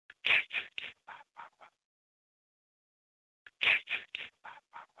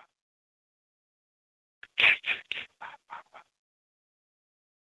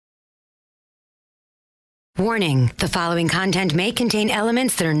Warning, the following content may contain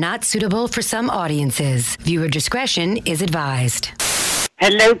elements that are not suitable for some audiences. Viewer discretion is advised.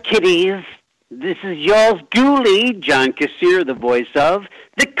 Hello, kiddies. This is yours duly, John Kassir, the voice of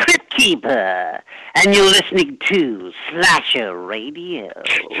the Crypt Keeper. And you're listening to Slasher Radio.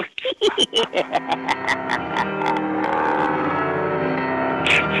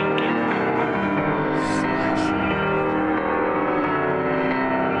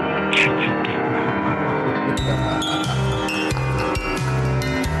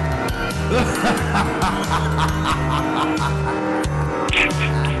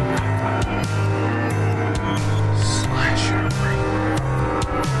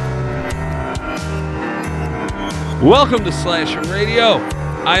 Welcome to Slasher Radio.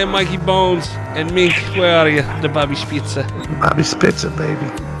 I am Mikey Bones, and Mink, where are you? The Bobby Spitzer. Bobby Spitzer, baby.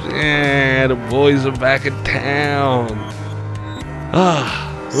 Yeah, the boys are back in town.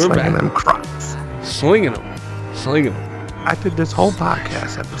 We're Slinging back. them Crocs. Slinging them. I did this whole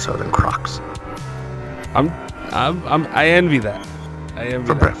podcast episode in Crocs I envy that.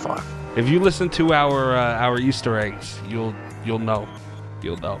 for Brett Favre. If you listen to our Easter eggs, you'll know.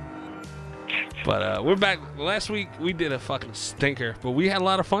 But we're back. Last week we did a fucking stinker, but we had a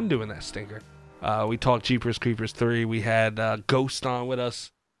lot of fun doing that stinker. We talked Jeepers Creepers 3. We had Ghost on with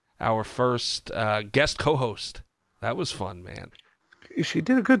us, our first guest co-host. That was fun, man. She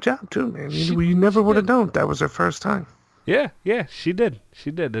did a good job too, man. You never would have known that was her first time. Yeah, she did.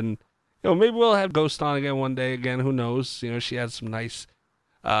 And maybe we'll have Ghost on again one day again. Who knows? She had some nice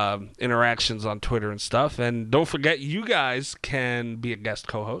interactions on Twitter and stuff. And don't forget, you guys can be a guest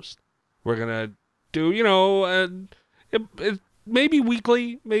co-host. We're gonna do, maybe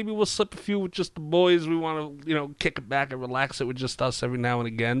weekly. Maybe we'll slip a few with just the boys. We want to, kick it back and relax it with just us every now and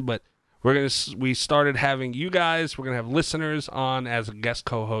again. But we started having you guys. We're gonna have listeners on as a guest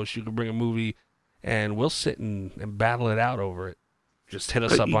co-host. You can bring a movie, and we'll sit and battle it out over it. Just hit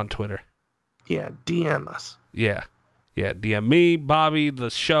us up on Twitter. Yeah, DM us. Yeah, DM me, Bobby, the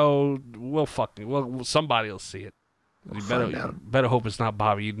show. Somebody will see it. You better hope it's not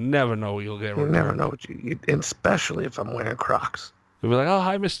Bobby. You never know what you'll get. You never know what and especially if I'm wearing Crocs. You'll be like, "Oh,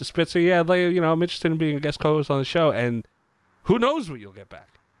 hi, Mr. Spitzer. Yeah, I'm interested in being a guest co-host on the show." And who knows what you'll get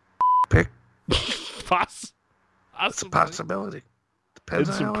back? Pick. It's It's a possibility.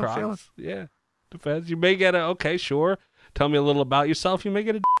 Depends on how I'm feeling. Yeah, depends. You may get okay, sure. Tell me a little about yourself. You may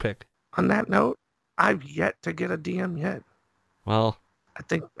get a pick. On that note, I've yet to get a DM yet. Well, I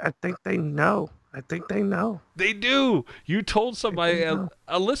think they know. They do. You told somebody, a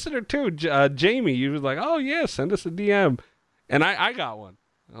listener too, Jamie. You was like, "Oh yeah, send us a DM," and I got one.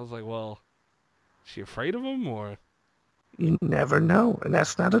 I was like, "Well, is she afraid of him or?" You never know, and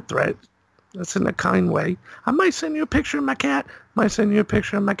that's not a threat. That's in a kind way. I might send you a picture of my cat. Might send you a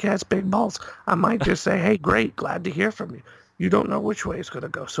picture of my cat's big balls. I might just say, "Hey, great, glad to hear from you." You don't know which way it's gonna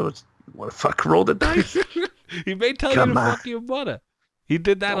go, so it's what the fuck? Roll the dice. He may tell you to fuck your butter. He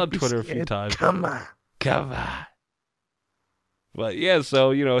did that on Twitter a few times. Come on. But yeah,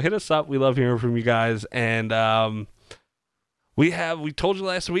 so hit us up. We love hearing from you guys, and we told you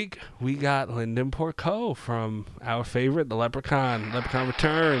last week we got Lyndon Porco from our favorite, the Leprechaun. Leprechaun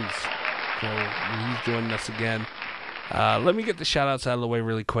Returns. So he's joining us again. Let me get the shout outs out of the way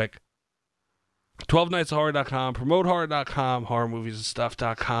really quick. 12nightsofhorror.com, promotehorror.com,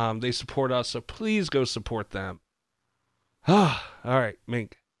 horrormoviesandstuff.com. They support us, so please go support them. All right,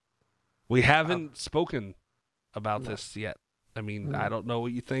 Mink. We haven't spoken about this yet. I mean, I don't know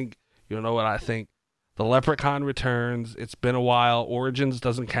what you think. You don't know what I think. The Leprechaun Returns. It's been a while. Origins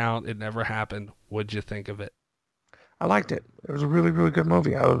doesn't count. It never happened. What'd you think of it? I liked it. It was a really, really good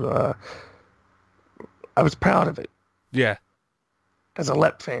movie. I was proud of it. Yeah. As a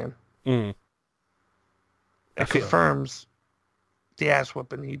Lep fan. Mm. It confirms the ass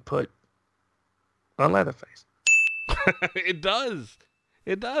whooping he put on Leatherface. It does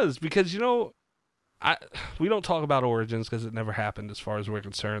because we don't talk about Origins because it never happened as far as we're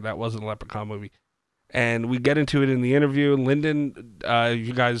concerned. That wasn't a Leprechaun movie, and we get into it in the interview. Lyndon,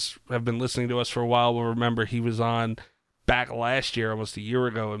 you guys have been listening to us for a while will remember he was on back last year, almost a year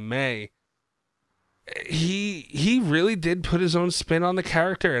ago in May. He really did put his own spin on the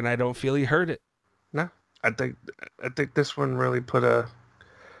character, and I don't feel he hurt it. No, I think this one really put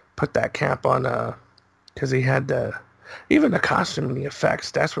that cap on because he had even the costume and the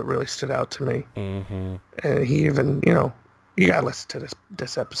effects. That's what really stood out to me. Mm-hmm. And he even, you gotta listen to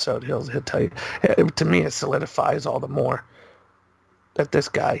this episode. He'll tell you. To me, it solidifies all the more that this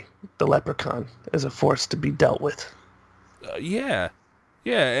guy, the Leprechaun, is a force to be dealt with. Yeah,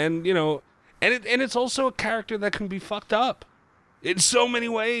 and and it's also a character that can be fucked up in so many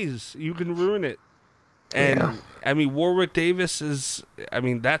ways. You can ruin it. And Yeah. I mean, Warwick Davis is. I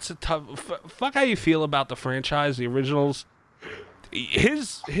mean, that's a tough. Fuck how you feel about the franchise, the originals.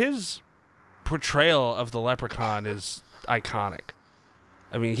 His portrayal of the Leprechaun is iconic.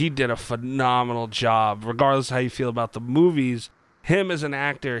 I mean, he did a phenomenal job. Regardless of how you feel about the movies, him as an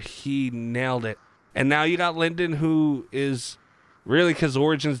actor, he nailed it. And now you got Lyndon, who is really, because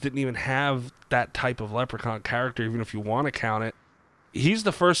Origins didn't even have that type of Leprechaun character, even if you want to count it. He's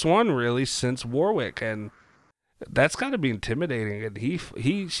the first one, really, since Warwick, and that's got to be intimidating. And he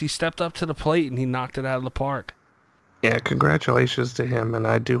stepped up to the plate, and he knocked it out of the park. Yeah, congratulations to him, and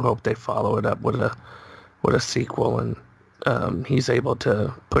I do hope they follow it up with a sequel, and he's able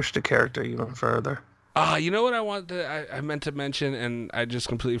to push the character even further. You know what I meant to mention, and I just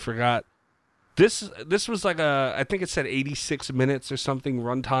completely forgot. This was like I think it said 86 minutes or something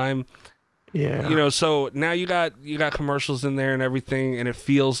runtime. Yeah. You know, so now you got commercials in there and everything, and it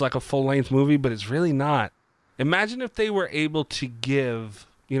feels like a full-length movie, but it's really not. Imagine if they were able to give,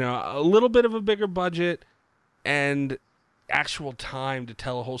 a little bit of a bigger budget and actual time to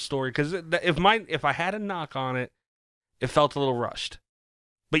tell a whole story. Because if I had a knock on it, it felt a little rushed.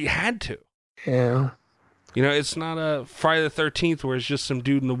 But you had to. Yeah. It's not a Friday the 13th where it's just some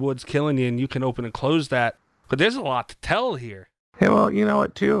dude in the woods killing you and you can open and close that. But there's a lot to tell here. Yeah, well, you know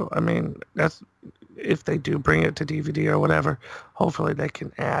what, too? I mean, that's if they do bring it to DVD or whatever, hopefully they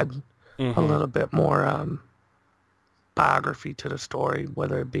can add a little bit more biography to the story,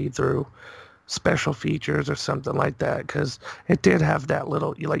 whether it be through special features or something like that, because it did have that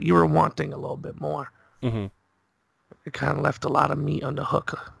little, you were wanting a little bit more. Mm-hmm. It kind of left a lot of meat on the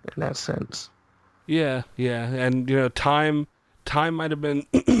hook in that sense. Yeah, and time might have been.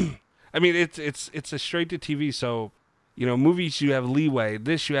 I mean, it's a straight to TV, so movies you have leeway.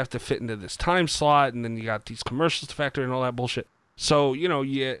 This you have to fit into this time slot, and then you got these commercials to factor and all that bullshit. So you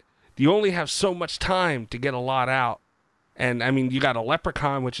only have so much time to get a lot out. And I mean, you got a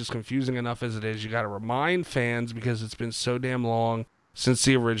Leprechaun, which is confusing enough as it is. You got to remind fans because it's been so damn long since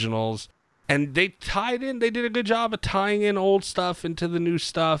the originals, and they did a good job of tying in old stuff into the new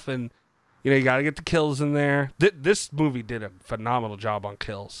stuff, and you got to get the kills in there. This movie did a phenomenal job on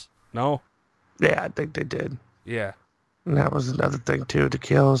kills. No? Yeah, I think they did. Yeah. And that was another thing too. The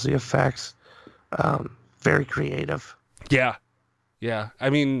kills, the effects, very creative. Yeah. I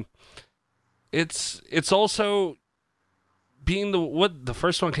mean, it's also being the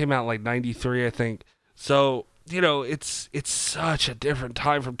first one came out like 93, I think. So, it's such a different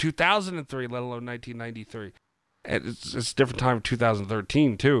time from 2003, let alone 1993. And it's a different time from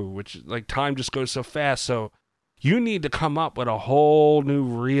 2013 too, which like time just goes so fast. So you need to come up with a whole new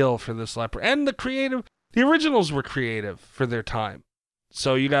reel for this leper. And the originals were creative for their time.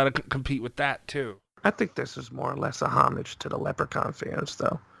 So you got to compete with that too. I think this is more or less a homage to the Leprechaun fans,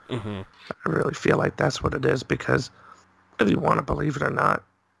 though. Mm-hmm. I really feel like that's what it is, because if you want to believe it or not,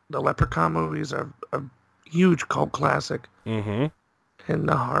 the Leprechaun movies are a huge cult classic in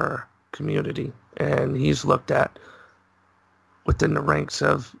the horror community. And he's looked at within the ranks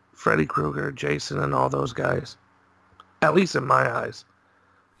of Freddy Krueger, Jason, and all those guys, at least in my eyes.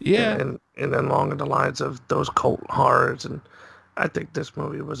 Yeah. And then along the lines of those cult horrors. And I think this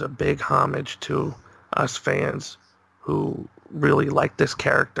movie was a big homage to us fans who really like this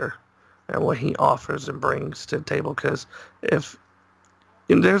character and what he offers and brings to the table. Because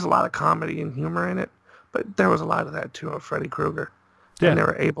there's a lot of comedy and humor in it, but there was a lot of that too in Freddy Krueger. Yeah. And they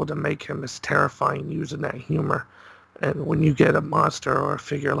were able to make him as terrifying using that humor. And when you get a monster or a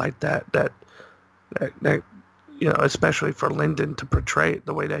figure like that, especially for Lyndon to portray it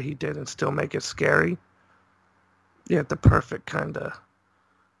the way that he did and still make it scary, you have the perfect kind of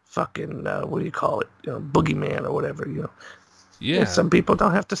fucking, what do you call it? Boogeyman or whatever, Yeah. And some people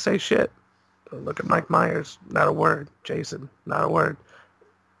don't have to say shit. Look at Mike Myers, not a word. Jason, not a word.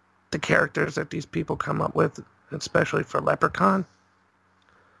 The characters that these people come up with, especially for Leprechaun,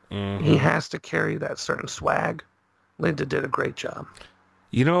 he has to carry that certain swag. Linda did a great job.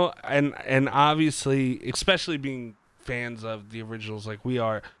 And obviously, especially being fans of the originals like we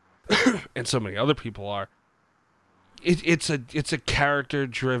are, and so many other people are, it's a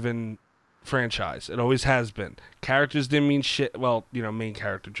character-driven franchise. It always has been. Characters didn't mean shit. Well, main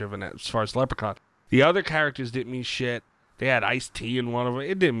character-driven as far as Leprechaun. The other characters didn't mean shit. They had Ice-T in one of them.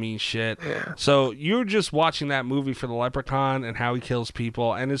 It didn't mean shit. Yeah. So you're just watching that movie for the Leprechaun and how he kills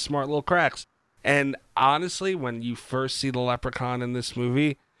people and his smart little cracks. And honestly, when you first see the Leprechaun in this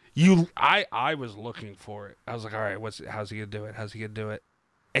movie, I was looking for it. I was like, all right, how's he gonna do it? How's he gonna do it?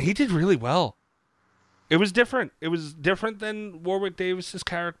 And he did really well. It was different. It was different than Warwick Davis's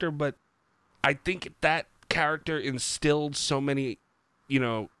character, but I think that character instilled so many,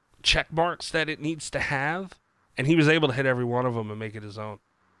 check marks that it needs to have, and he was able to hit every one of them and make it his own.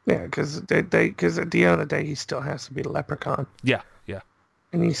 Yeah, because at the end of the day, he still has to be the Leprechaun. Yeah.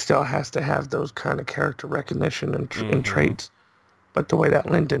 And he still has to have those kind of character recognition and traits. But the way that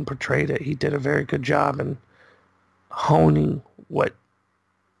Lyndon portrayed it, he did a very good job in honing what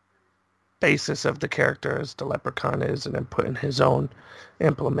basis of the character as the Leprechaun is, and then putting his own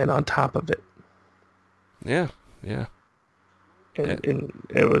implement on top of it. Yeah. And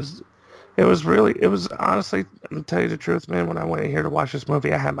it was honestly, I'm gonna tell you the truth, man. When I went in here to watch this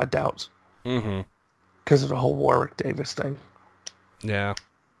movie, I had my doubts because of the whole Warwick Davis thing. Yeah.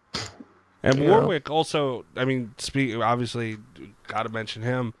 And Warwick also, I mean, obviously, got to mention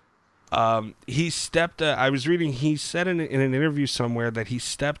him. He stepped. I was reading. He said in an interview somewhere that he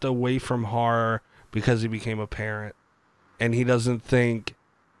stepped away from horror because he became a parent, and he doesn't think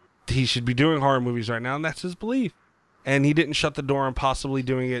he should be doing horror movies right now, and that's his belief. And he didn't shut the door on possibly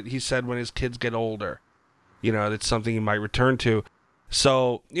doing it. He said when his kids get older, it's something he might return to.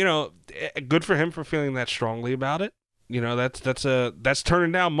 So, good for him for feeling that strongly about it. That's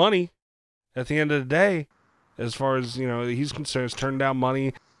turning down money at the end of the day, as far as, he's concerned. It's turning down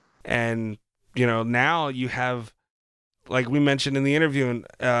money. And, now you have, like we mentioned in the interview,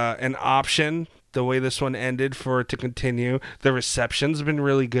 an option, the way this one ended, for it to continue. The reception's been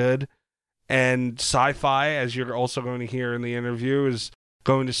really good. And Sci-Fi, as you're also going to hear in the interview, is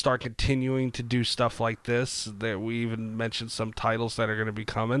going to start continuing to do stuff like this. That we even mentioned some titles that are going to be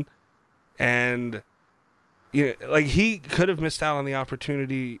coming. And, he could have missed out on the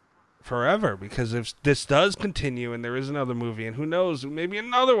opportunity forever, because if this does continue and there is another movie, and who knows, maybe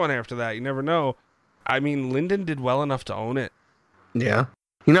another one after that, you never know. I mean, Lyndon did well enough to own it. Yeah.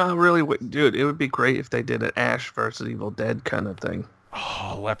 Dude, it would be great if they did an Ash versus Evil Dead kind of thing.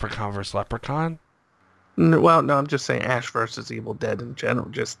 Oh, Leprechaun versus Leprechaun? Well, no, I'm just saying Ash versus Evil Dead in general.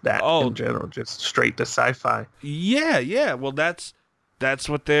 Just that in general. Just straight to sci-fi. Yeah. Well, that's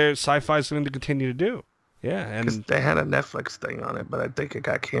what their sci-fi is going to continue to do. Yeah, and they had a Netflix thing on it, but I think it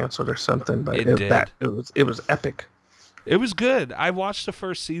got canceled or something. But it was epic. It was good. I watched the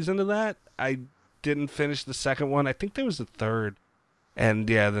first season of that. I didn't finish the second one. I think there was a third, and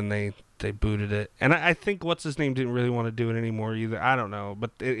then they booted it. And I think what's his name didn't really want to do it anymore either. I don't know, but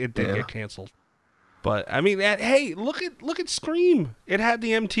it did get canceled. But I mean, hey, look at Scream. It had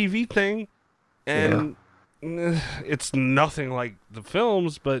the MTV thing, and it's nothing like the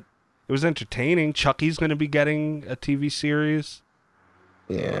films, but it was entertaining. Chucky's going to be getting a TV series.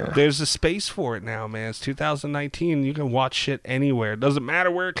 Yeah. There's a space for it now, man. It's 2019. You can watch shit anywhere. It doesn't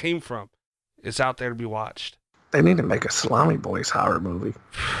matter where it came from. It's out there to be watched. They need to make a Salami Boys horror movie.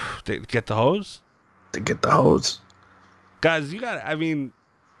 They get the hose? To get the hose. Guys, we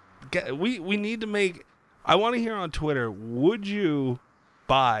need to make... I want to hear on Twitter, would you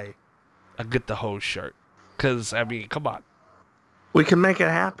buy a Get the Hose shirt? Because, I mean, come on. We can make it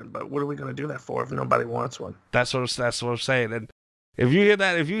happen, but what are we going to do that for if nobody wants one? That's what I'm saying. And if you hear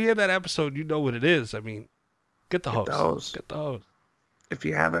that episode, you know what it is. I mean, get the hose. Get the hose. If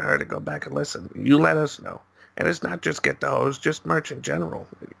you haven't heard it, go back and listen. You let us know. And it's not just Get the Hose, just merch in general.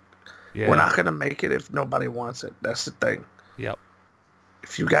 Yeah. We're not going to make it if nobody wants it. That's the thing. Yep.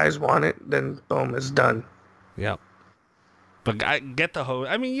 If you guys want it, then boom, it's done. Yep. But Get the Hose.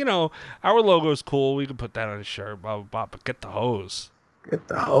 I mean, our logo's cool. We can put that on a shirt, blah, blah, blah. But Get the Hose. Get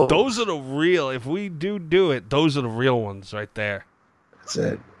the Hose. Those are the real, if we do it, those are the real ones right there. That's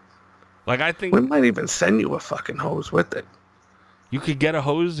it. Like, I think... We might even send you a fucking hose with it. You could get a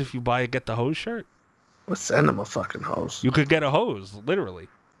hose if you buy a Get the Hose shirt? We'll send them a fucking hose. You could get a hose, literally.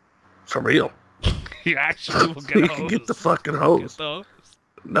 For real. You actually will get a hose. You can get the fucking hose. Get the hose.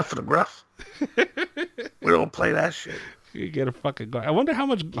 Enough of the gruff. We don't play that shit. You get a fucking... I wonder how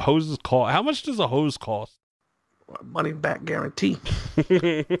much hoses cost. How much does a hose cost? Money back guarantee.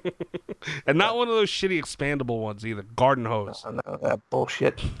 And not one of those shitty expandable ones either. Garden hose. I know that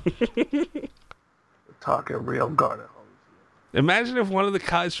bullshit. We're talking real garden hose. Imagine if one of the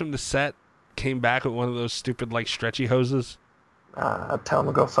guys from the set came back with one of those stupid, like, stretchy hoses. I'll tell him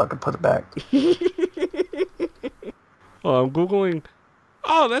to go fucking put it back. Oh, I'm Googling.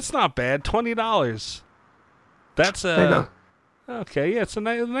 Oh, that's not bad. $20. That's okay. Yeah, it's a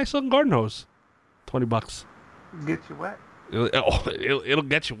nice little garden hose. $20. Get you wet. It'll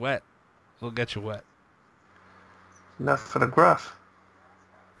get you wet. It'll get you wet. Enough for the gruff.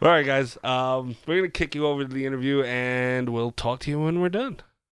 All right, guys. We're gonna kick you over to the interview, and we'll talk to you when we're done.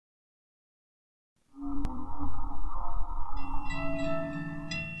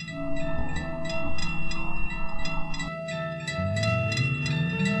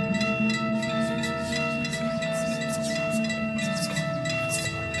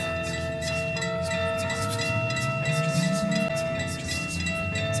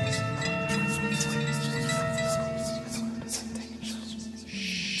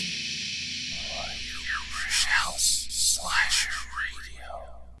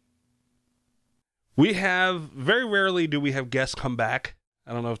 We have, very rarely do we have guests come back.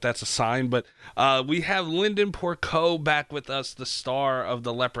 I don't know if that's a sign, but we have Lyndon Porco back with us, the star of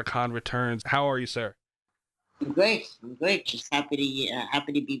The Leprechaun Returns. How are you, sir? I'm great. Just happy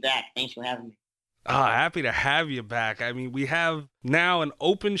to be back. Thanks for having me. Happy to have you back. I mean, we have now an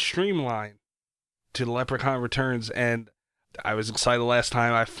open streamline to The Leprechaun Returns, and I was excited last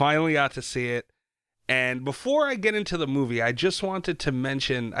time. I finally got to see it. And before I get into the movie, I just wanted to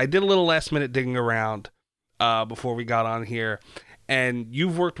mention, I did a little last minute digging around before we got on here. And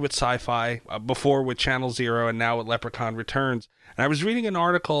you've worked with Sci-Fi before with Channel Zero and now with Leprechaun Returns. And I was reading an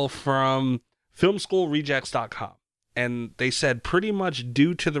article from filmschoolrejects.com. And they said pretty much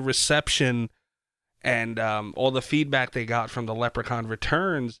due to the reception and all the feedback they got from The Leprechaun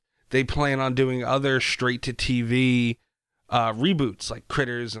Returns, they plan on doing other straight-to-TV reboots like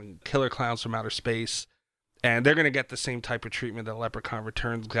Critters and Killer Clowns from Outer Space, and they're going to get the same type of treatment that Leprechaun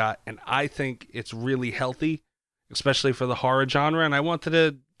Returns got, and I think it's really healthy, especially for the horror genre, and I wanted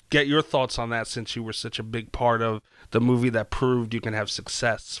to get your thoughts on that since you were such a big part of the movie that proved you can have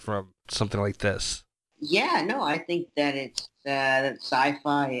success from something like this. Yeah, no, I think that it's that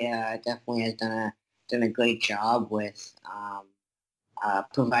Sci-Fi definitely has done a great job with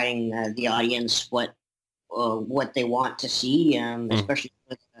providing the audience what they want to see, especially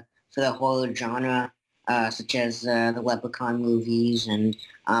for the horror genre, such as the Leprechaun movies. And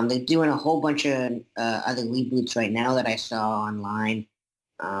they're doing a whole bunch of other reboots right now that I saw online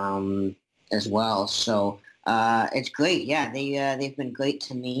as well. So it's great. Yeah, they've been great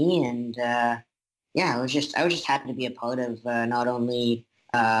to me. And yeah, I was just happy to be a part of not only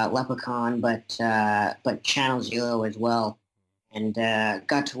Leprechaun, but Channel Zero as well. And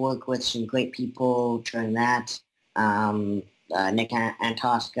got to work with some great people during that. Nick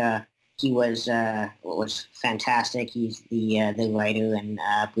Antosca, he was fantastic. He's the writer and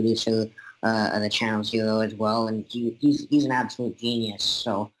producer of the Channel Zero as well, and he's an absolute genius.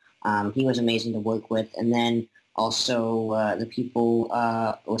 So he was amazing to work with. And then also the people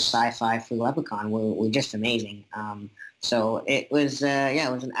with Sci-Fi for Leprechaun were just amazing. So it was it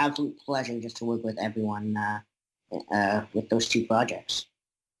was an absolute pleasure just to work with everyone. With those two projects.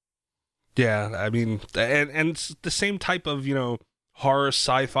 Yeah, I mean, and it's the same type of, horror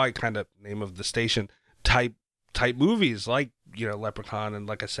sci-fi kind of name of the station type movies like, Leprechaun and,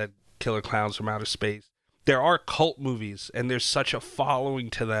 like I said, Killer Clowns from Outer Space. There are cult movies and there's such a following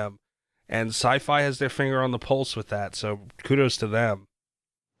to them, and Sci-Fi has their finger on the pulse with that, so kudos to them.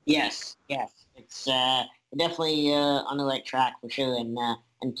 Yes. It's definitely on the right track for sure,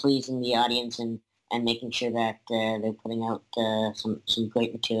 and pleasing the audience and making sure that they're putting out some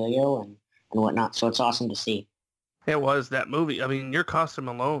great material and whatnot. So it's awesome to see. It was that movie. I mean, your costume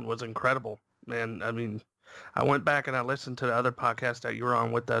alone was incredible, man. I mean, I went back and I listened to the other podcast that you were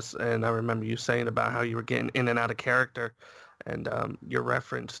on with us, and I remember you saying about how you were getting in and out of character, and your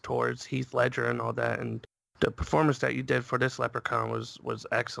reference towards Heath Ledger and all that, and the performance that you did for this Leprechaun was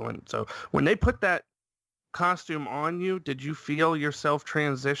excellent. So when they put that costume on you, did you feel yourself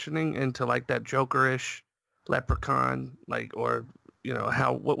transitioning into like that Joker-ish Leprechaun, like, or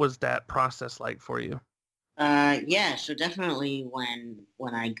what was that process like for you? Yeah, so definitely when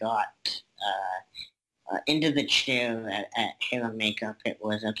I got into the chair at Hair and Makeup, it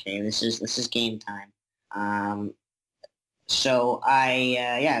was okay. This is game time. So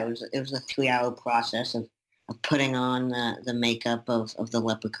it was a 3-hour process of putting on the makeup of the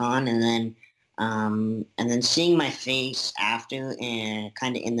Leprechaun, and then seeing my face after and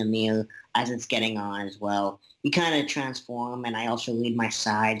kind of in the mirror as it's getting on as well. You kind of transform, and I also read my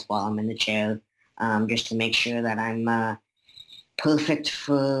sides while I'm in the chair, just to make sure that I'm perfect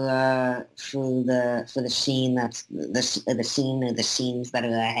for the scene that's the scene or the scenes that are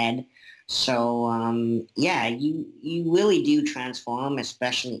ahead. So you really do transform,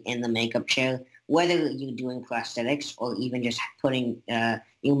 especially in the makeup chair, whether you're doing prosthetics or even just putting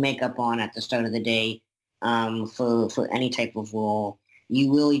your makeup on at the start of the day for any type of role.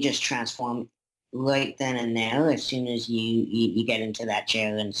 You really just transform right then and there as soon as you get into that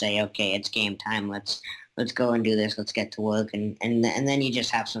chair and say, okay, it's game time. Let's go and do this. Let's get to work. And then you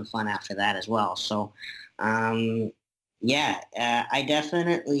just have some fun after that as well. So, I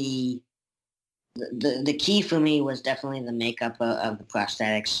definitely, the key for me was definitely the makeup of the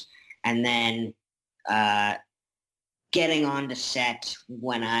prosthetics, and then getting onto set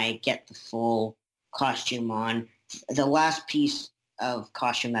when I get the full costume on. The last piece of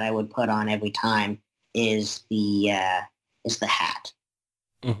costume that I would put on every time is the hat.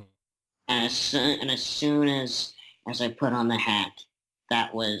 Mm-hmm. And as soon as I put on the hat,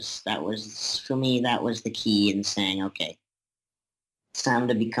 that was for me, that was the key in saying, okay, it's time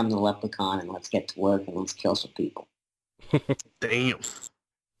to become the leprechaun and let's get to work and let's kill some people. Damn.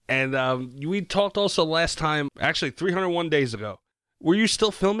 And we talked also last time, actually 301 days ago. Were you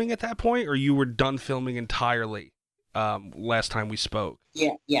still filming at that point, or you were done filming entirely last time we spoke?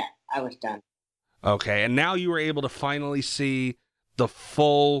 Yeah, I was done. Okay, and now you were able to finally see the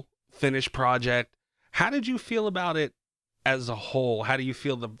full finished project. How did you feel about it as a whole? How do you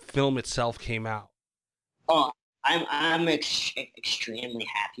feel the film itself came out? Oh, I'm extremely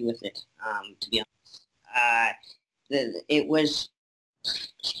happy with it. To be honest, it was.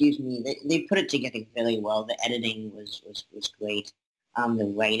 Excuse me. They put it together very well. The editing was great.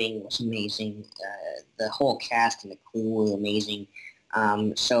 The writing was amazing. The whole cast and the crew were amazing.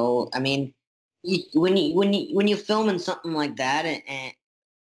 So I mean, when you're filming something like that, and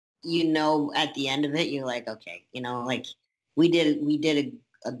at the end of it, you're like, okay, like we did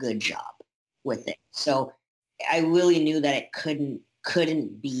a good job with it. So I really knew that it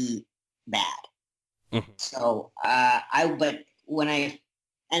couldn't be bad. Mm-hmm. So but when I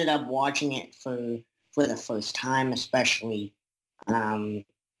ended up watching it for the first time, especially,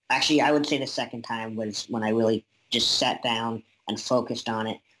 actually I would say the second time was when I really just sat down and focused on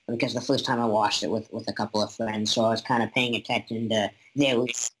it, because the first time I watched it with a couple of friends, so I was kind of paying attention to their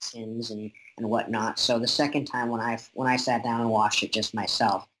reactions and whatnot. So the second time when I sat down and watched it just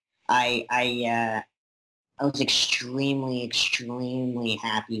myself, I was extremely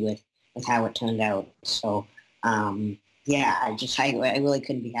happy with how it turned out. So yeah, I really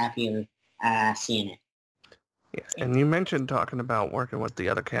couldn't be happier seeing it. Yeah, and you mentioned talking about working with the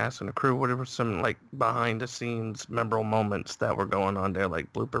other cast and the crew. What were some like behind the scenes memorable moments that were going on there,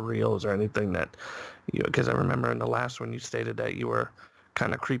 like blooper reels or anything that you? Because I remember in the last one you stated that you were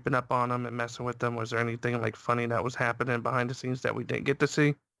kind of creeping up on them and messing with them. Was there anything like funny that was happening behind the scenes that we didn't get to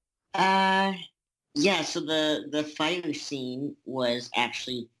see? Yeah. So the fire scene was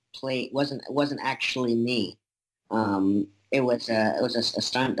actually wasn't actually me. It was a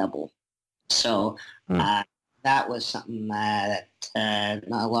stunt double. So that was something that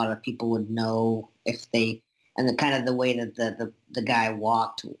not a lot of people would know if they, and the kind of the way that the guy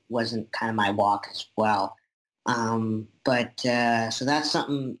walked wasn't kind of my walk as well. But so that's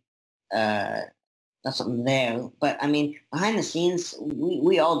something there. But I mean, behind the scenes,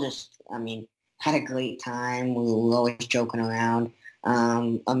 we all just, I mean, had a great time. We were always joking around.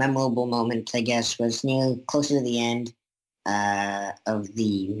 A memorable moment, I guess, was closer to the end of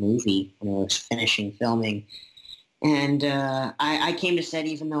the movie when it was finishing filming. And I came to set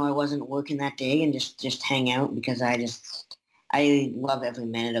even though I wasn't working that day and just hang out, because I love every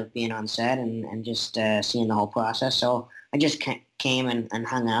minute of being on set and just seeing the whole process. So I just came and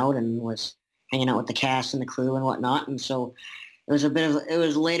hung out and was hanging out with the cast and the crew and whatnot. And so it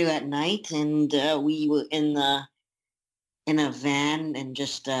was later at night, and we were in a van and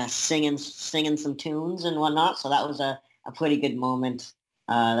just singing some tunes and whatnot. So that was a pretty good moment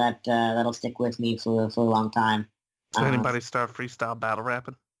that'll stick with me for a long time. Did anybody start freestyle battle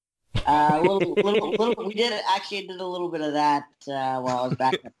rapping? Little, we did a little bit of that while I was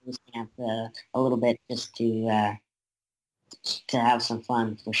back at booth camp. A little bit just to have some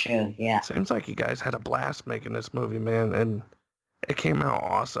fun for sure. Yeah. Seems like you guys had a blast making this movie, man, and it came out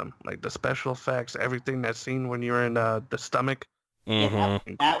awesome. Like the special effects, everything. That scene when you were in the stomach, Mm-hmm.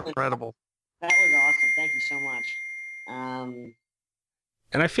 incredible. That was awesome. Thank you so much.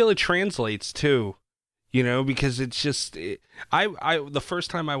 And I feel it translates too, because it's just I the first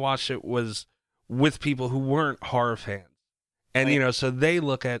time I watched it was with people who weren't horror fans, and Right. So they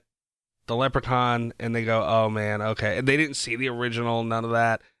look at the Leprechaun and they go, oh man, okay, and they didn't see the original, none of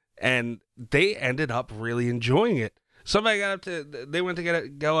that, and they ended up really enjoying it. Somebody they went to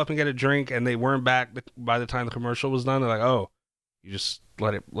go up and get a drink, and they weren't back by the time the commercial was done. They're like, oh, you just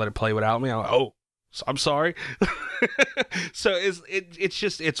let it play without me. I'm like, oh, I'm sorry. So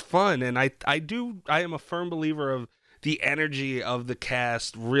it's fun, and I am a firm believer of the energy of the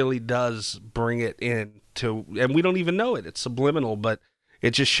cast really does bring it in to, and we don't even know it. It's subliminal, but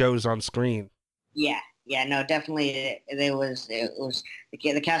it just shows on screen. Yeah, no, definitely. It was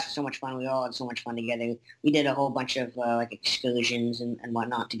the cast was so much fun. We all had so much fun together. We did a whole bunch of like excursions and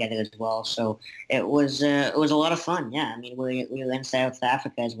whatnot together as well. So it was a lot of fun. Yeah, I mean we were in South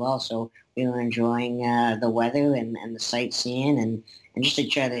Africa as well, so we were enjoying the weather and the sightseeing and just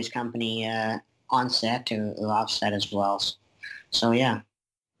each other's company on set or off set as well. So yeah.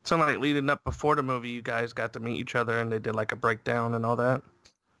 So like leading up before the movie, you guys got to meet each other and they did like a breakdown and all that?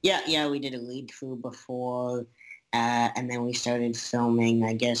 Yeah, we did a lead through before, and then we started filming.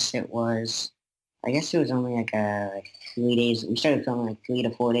 I guess it was only like 3 days. We started filming like 3 to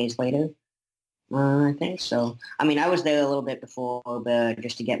 4 days later, I think so. I mean, I was there a little bit before,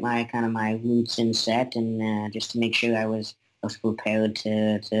 just to get my kind of my roots in set, and just to make sure I was prepared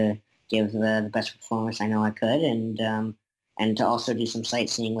to give the best performance I know I could, and to also do some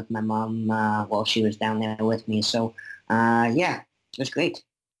sightseeing with my mom while she was down there with me. So, yeah, it was great.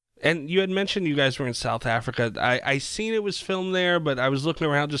 And you had mentioned you guys were in South Africa. I seen it was filmed there, but I was looking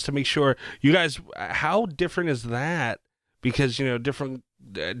around just to make sure. You guys, how different is that? Because,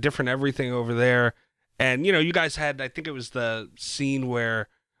 different everything over there. And, you guys had, I think it was the scene where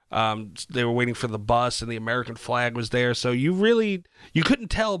they were waiting for the bus and the American flag was there. So you couldn't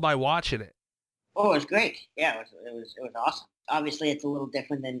tell by watching it. Oh, it was great. Yeah, it was awesome. Obviously, it's a little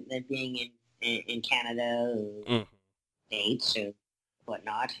different than being in Canada or States or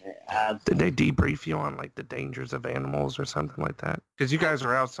whatnot. Did they debrief you on like the dangers of animals or something like that? Because you guys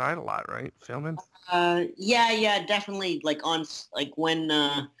are outside a lot, right? Filming? Yeah, definitely. Like when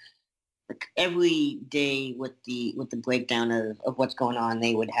like every day with the breakdown of what's going on,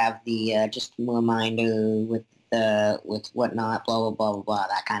 they would have the just a reminder with whatnot, blah blah blah blah blah,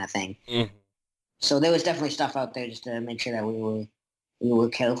 that kind of thing. Mm-hmm. So there was definitely stuff out there just to make sure that we were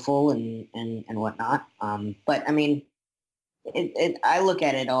careful and whatnot. But I mean, I look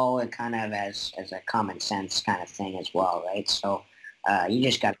at it all kind of as a common sense kind of thing as well, right? So you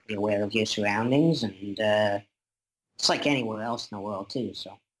just got to be aware of your surroundings, and it's like anywhere else in the world too.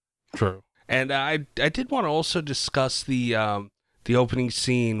 So true. And I did want to also discuss the opening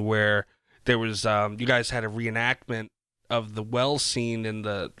scene where there was you guys had a reenactment of the well scene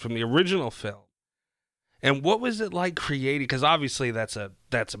from the original film. And what was it like creating? Because obviously that's a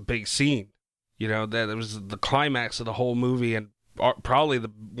big scene. That it was the climax of the whole movie and probably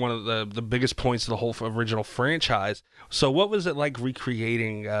one of the biggest points of the whole original franchise. So what was it like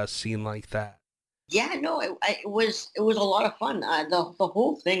recreating a scene like that? Yeah, no, it was a lot of fun. The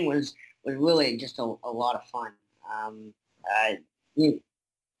whole thing was really just a lot of fun.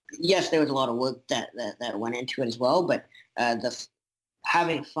 Yes, there was a lot of work that went into it as well, but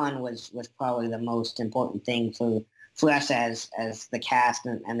having fun was probably the most important thing for us as the cast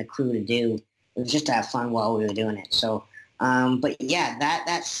and the crew to do. It was just to have fun while we were doing it. So, but yeah,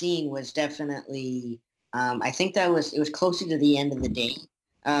 that scene was definitely. I think it was closer to the end of the day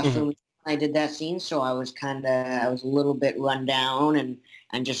for me when I did that scene. So I was a little bit run down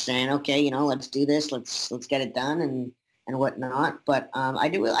and just saying, okay, let's do this, let's get it done and whatnot. But I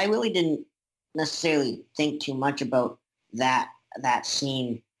really didn't necessarily think too much about that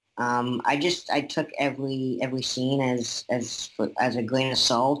scene. I took every scene as a grain of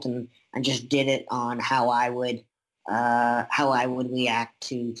salt and just did it on how I would react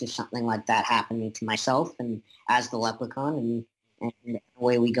to something like that happening to myself and as the leprechaun and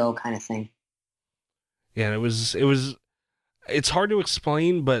away we go kind of thing. Yeah, it's hard to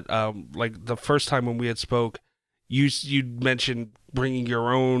explain, but like the first time when we had spoke, you mentioned bringing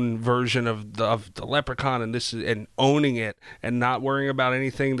your own version of the leprechaun and owning it and not worrying about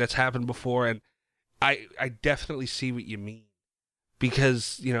anything that's happened before. And I definitely see what you mean,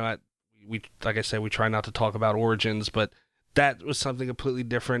 because we, like I said, we try not to talk about origins, but that was something completely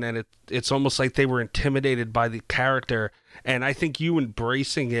different, and it's almost like they were intimidated by the character, and I think you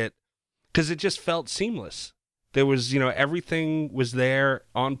embracing it, because it just felt seamless. There was, everything was there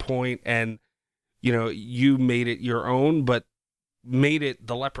on point, and you made it your own, but made it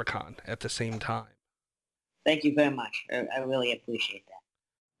the leprechaun at the same time. Thank you very much. I really appreciate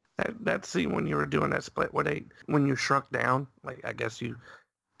that. That scene when you were doing that split, when you shrunk down, like I guess you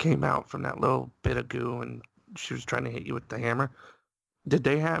came out from that little bit of goo and she was trying to hit you with the hammer. Did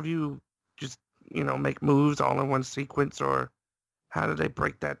they have you just, make moves all in one sequence, or how did they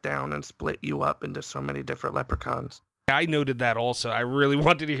break that down and split you up into so many different leprechauns? I noted that also. I really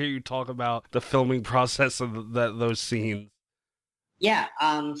wanted to hear you talk about the filming process of those scenes. Yeah.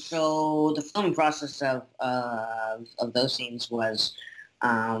 So the filming process of those scenes was,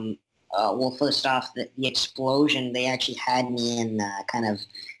 well, first off, the explosion. They actually had me in kind of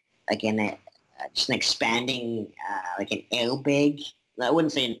like in just an expanding, like an airbag. I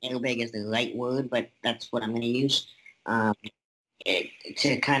wouldn't say an airbag is the right word, but that's what I'm going to use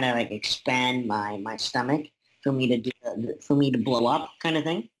to kind of like expand my stomach for me to blow up, kind of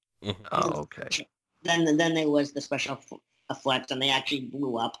thing. Mm-hmm. Oh, okay. Then there was the special effects, and they actually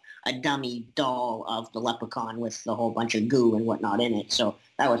blew up a dummy doll of the leprechaun with a whole bunch of goo and whatnot in it. So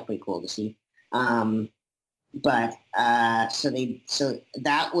that was pretty cool to see. But so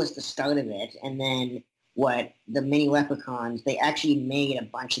that was the start of it, and then what the mini leprechauns, they actually made a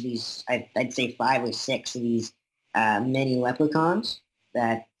bunch of these. I'd say 5 or 6 of these mini leprechauns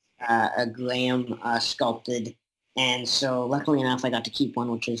that Graham sculpted And so luckily enough, I got to keep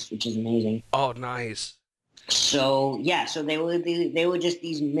one, which is amazing. Oh, nice. So yeah, so they were just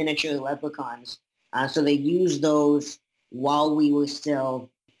these miniature leprechauns. So they used those while we were still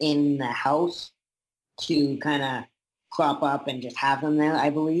in the house to kind of crop up and just have them there, I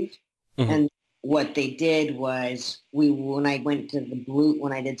believe. Mm-hmm. And what they did was when I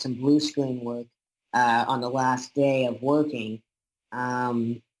did some blue screen work on the last day of working,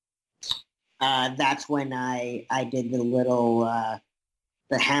 that's when I did the little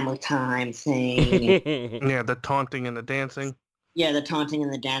the hammer time thing. Yeah, the taunting and the dancing. Yeah, the taunting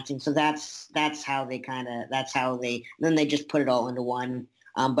and the dancing. So that's how they then they just put it all into one.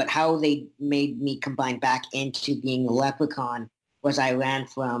 But how they made me combine back into being a leprechaun was I ran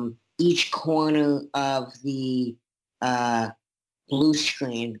from each corner of the blue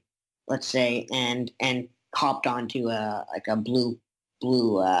screen, let's say, and hopped onto a blue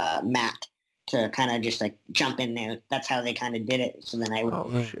mat to kind of just like jump in there. That's how they kind of did it. So then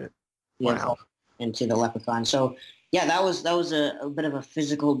I shit. Wow. Into the leprechaun. So yeah, that was a bit of a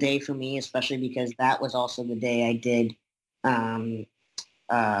physical day for me, especially because that was also the day I did. I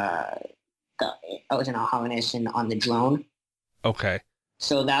was in a harness and on the drone. Okay.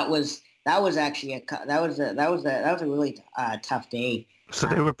 So that was actually a really tough day. So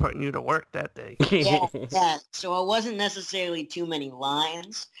they were putting you to work that day. Yeah. So it wasn't necessarily too many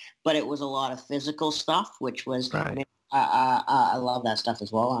lines, but it was a lot of physical stuff, which was. Right. I mean, I love that stuff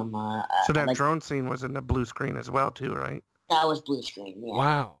as well. So that drone scene was in the blue screen as well, too, right? That was blue screen. Yeah.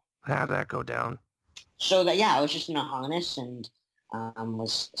 Wow. How'd that go down? So I was just in a harness and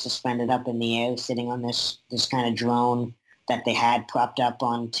was suspended up in the air, sitting on this kind of drone that they had propped up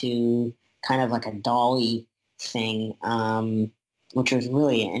onto kind of like a dolly thing, which was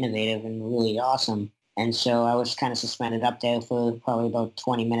really innovative and really awesome. And so I was kind of suspended up there for probably about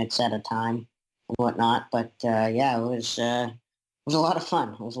 20 minutes at a time and whatnot. But it was a lot of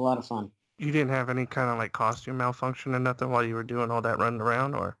fun. It was a lot of fun. You didn't have any kind of like costume malfunction or nothing while you were doing all that running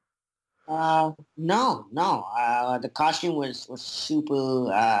around, or? No. The costume was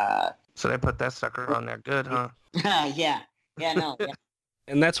super. So they put that sucker on there good, huh? Yeah. No. Yeah.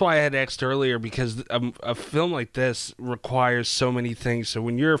 And that's why I had asked earlier, because a film like this requires so many things. So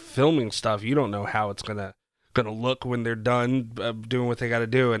when you're filming stuff, you don't know how it's gonna look when they're done doing what they got to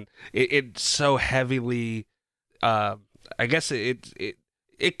do, and it's so heavily. I guess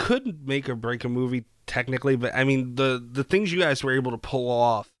it could make or break a movie technically, but I mean the things you guys were able to pull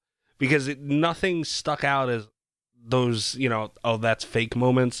off, because nothing stuck out as those, oh, that's fake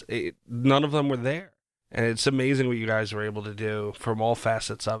moments. None of them were there. And it's amazing what you guys were able to do from all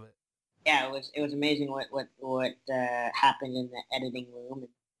facets of it. Yeah, it was amazing what happened in the editing room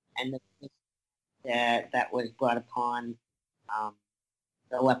and that was brought upon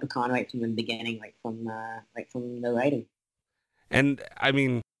the Leprechaun right from the beginning, from the writing. And I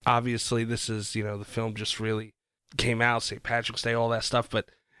mean, obviously, this is the film just really came out, St. Patrick's Day, all that stuff. But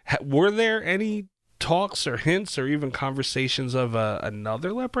were there any talks or hints or even conversations of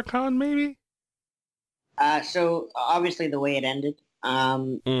another Leprechaun, maybe? So obviously the way it ended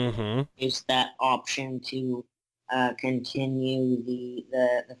Mm-hmm. is that option to continue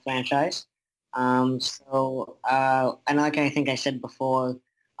the franchise. And like I think I said before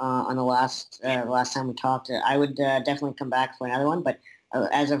on the last time we talked, I would definitely come back for another one. But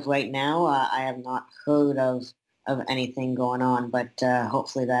as of right now, I have not heard of anything going on. But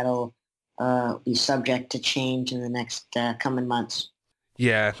hopefully that'll be subject to change in the next coming months.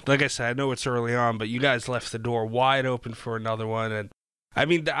 Yeah, like I said, I know it's early on, but you guys left the door wide open for another one, and I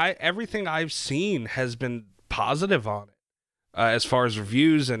mean, everything I've seen has been positive on it, as far as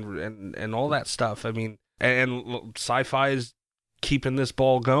reviews and all that stuff. I mean, and sci-fi is keeping this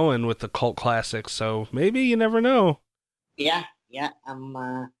ball going with the cult classics, so maybe you never know. Yeah,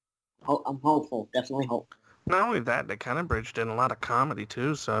 I'm hopeful, definitely hopeful. Not only that, they kind of bridged in a lot of comedy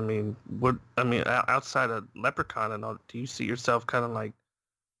too. So I mean, outside of Leprechaun and all, do you see yourself kind of like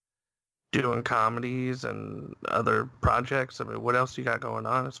doing comedies and other projects? I mean, what else you got going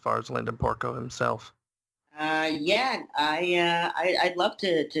on as far as Lyndon Porco himself? Yeah, I'd love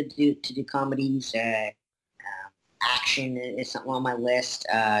to do comedies. Action is something on my list.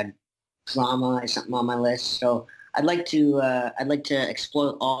 Drama is something on my list. So I'd like to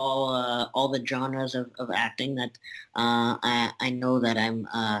explore all the genres of acting that I know that I'm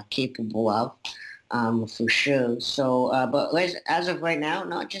capable of. For sure. So, but as of right now,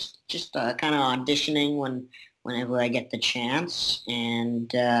 not just kind of auditioning whenever I get the chance, and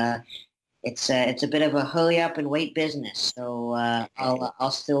it's a bit of a hurry up and wait business. So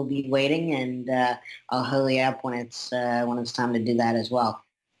I'll still be waiting, and I'll hurry up when it's time to do that as well.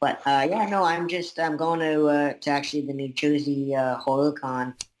 But yeah, no, I'm going to actually the New Jersey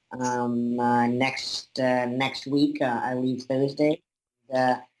HorrorCon next week. I leave Thursday.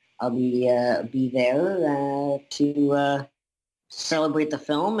 I'll be there to celebrate the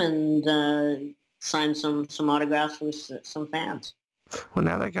film and sign some autographs with some fans. Well,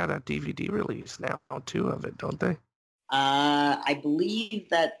 now they got a DVD release now too of it, don't they? I believe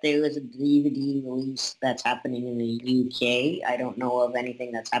that there is a DVD release that's happening in the UK. I don't know of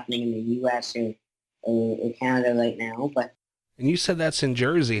anything that's happening in the US or Canada right now, but. And you said that's in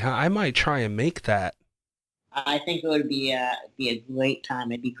Jersey, huh? I might try and make that. I think it would be a great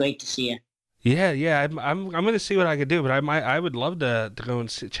time. It'd be great to see you. Yeah. I'm going to see what I could do, but I would love to go and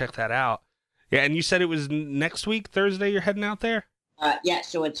check that out. Yeah, and you said it was next week, Thursday. You're heading out there. Yeah.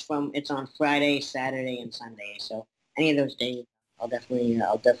 So it's on Friday, Saturday, and Sunday. So any of those days, I'll definitely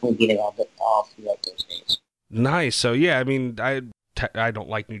be there all throughout those days. Nice. So yeah, I mean, I don't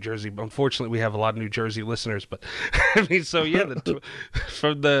like New Jersey, but unfortunately we have a lot of New Jersey listeners, but I mean, so yeah,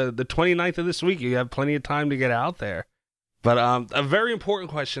 from the 29th of this week, you have plenty of time to get out there. But a very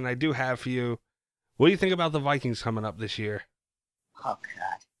important question I do have for you. What do you think about the Vikings coming up this year? Oh,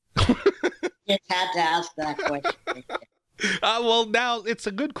 God. Just had to ask that question. Well, now it's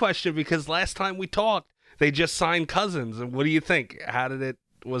a good question because last time we talked, they just signed Cousins. And what do you think?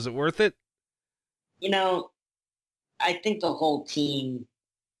 Was it worth it? I think the whole team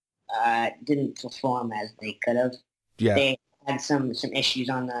didn't perform as they could have. Yeah. They had some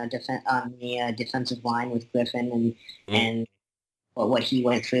issues on the defensive line with Griffin and what he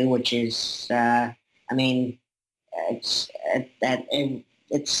went through, which is, it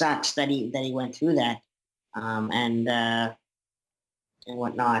sucks that he went through that and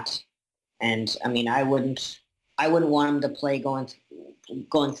whatnot. And I mean, I wouldn't want him to play going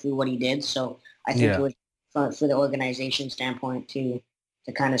through what he did. So I think it was for the organization standpoint to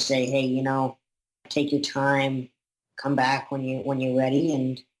kind of say, hey, take your time, come back when you're ready,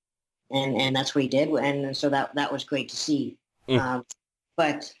 and that's what he did, and so that was great to see.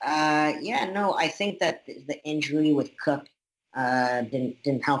 But I think that the injury with Cook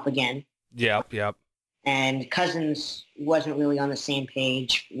didn't help again. Yep. And Cousins wasn't really on the same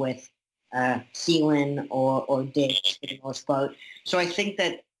page with Thielen or Diggs for the most part. So I think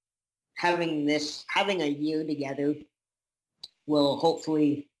that having a year together will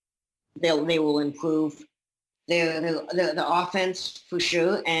hopefully they will improve the offense for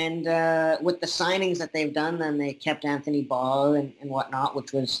sure. And with the signings that they've done, then they kept Anthony Barr and whatnot,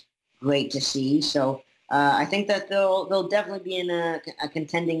 which was great to see. So I think that they'll definitely be in a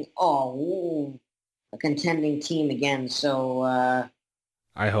contending team again. So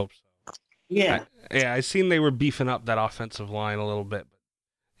I hope so. Yeah. I seen they were beefing up that offensive line a little bit. But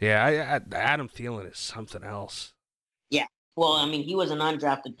yeah, Adam Thielen is something else. Yeah. Well, I mean, he was an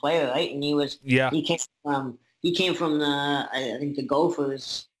undrafted player, right? And he came from the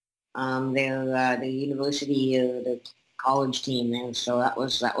Gophers, their university, the college team there. So that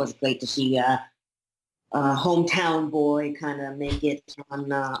was great to see a hometown boy kind of make it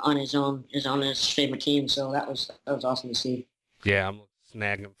on his favorite team. So that was awesome to see. Yeah, I'm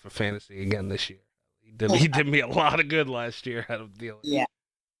snagging him for fantasy again this year. He did me a lot of good last year. Adam Thielen.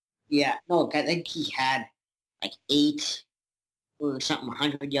 Yeah. No, I think he had like 8 or something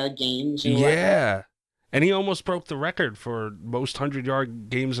 100-yard games. Yeah. And he almost broke the record for most 100-yard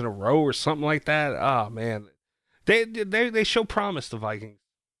games in a row or something like that. Oh, man. They show promise, the Vikings.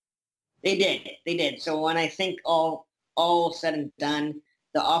 They did. So when I think all said and done,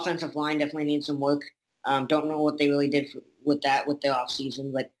 the offensive line definitely needs some work. Don't know what they really did with their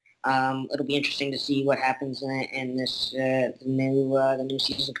offseason, but it'll be interesting to see what happens in this the new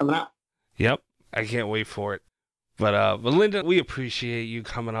season coming up. Yep. I can't wait for it. But Linda, we appreciate you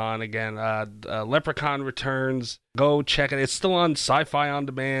coming on again. Leprechaun returns. Go check it. It's still on Sci-Fi On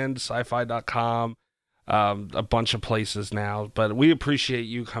Demand, sci-fi.com, a bunch of places now. But we appreciate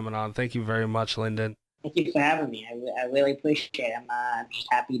you coming on. Thank you very much, Lyndon. Thank you for having me. I really appreciate it. I'm just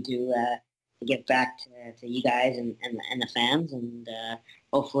happy to get back to you guys and the fans, and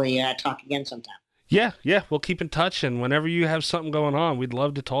hopefully talk again sometime. Yeah, we'll keep in touch. And whenever you have something going on, we'd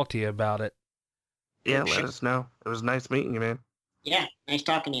love to talk to you about it. Yeah, let us know. It was nice meeting you, man. Yeah, nice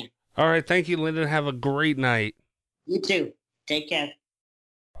talking to you. All right, thank you, Lyndon. Have a great night. You too. Take care.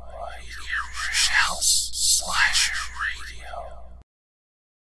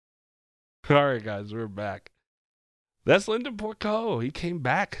 All right, guys, we're back. That's Lyndon Porco. He came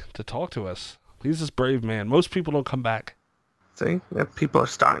back to talk to us. He's this brave man. Most people don't come back. See, people are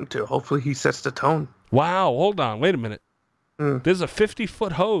starting to. Hopefully he sets the tone. Wow, hold on. Wait a minute. There's a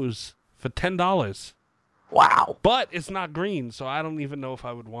 50-foot hose for $10. Wow. But it's not green, so I don't even know if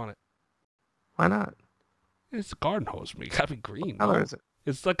I would want it. Why not? It's a garden hose, man. It gotta be green. What color no? is it?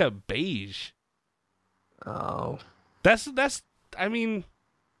 It's like a beige. Oh. That's. I mean,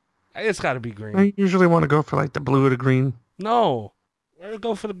 it's gotta be green. I usually want to go for like the blue or the green. No, where to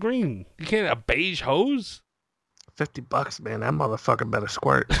go for the green? You can't a beige hose. $50, man. That motherfucker better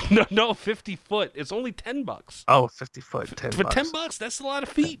squirt. No, 50 foot. It's only $10. Oh, 50 foot, $10. For $10, that's a lot of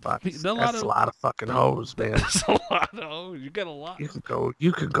feet. That's a lot of fucking hose, man. That's a lot of hose. You get a lot. You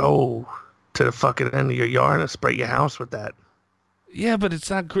could go to the fucking end of your yard and spray your house with that. Yeah, but it's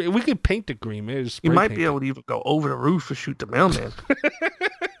not green. We could paint the green, man. You might be able to even go over the roof and shoot the mailman.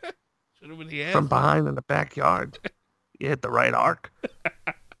 From behind in the backyard. You hit the right arc.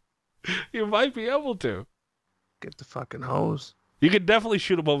 You might be able to. Get the fucking hose. You could definitely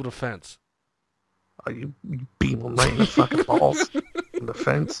shoot him over the fence. Oh, you beam him right in the fucking balls. In the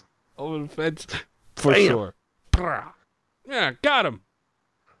fence. Over the fence. For Bam. Sure. Yeah, got him.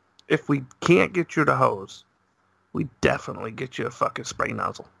 If we can't get you the hose, we definitely get you a fucking spray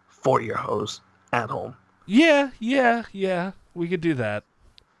nozzle for your hose at home. Yeah. We could do that.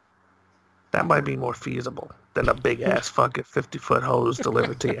 That might be more feasible than a big ass fucking 50-foot hose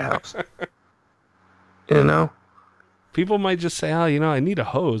delivered to your house. You know? People might just say, oh, I need a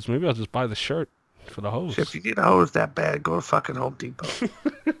hose. Maybe I'll just buy the shirt for the hose. If you need a hose that bad, go to fucking Home Depot.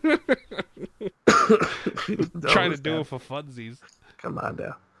 Trying to do it for funsies. Come on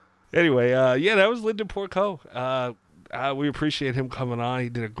now. Anyway, that was Lyndon Porco. We appreciate him coming on. He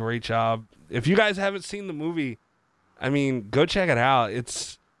did a great job. If you guys haven't seen the movie, I mean, go check it out.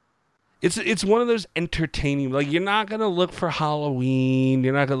 It's one of those entertaining. Like, you're not gonna look for Halloween.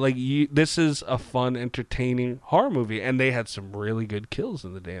 You're not gonna this is a fun, entertaining horror movie, and they had some really good kills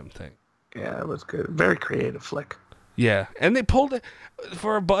in the damn thing. Yeah, it was good. Very creative flick. Yeah, and they pulled it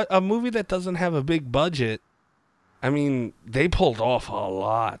for a movie that doesn't have a big budget. I mean, they pulled off a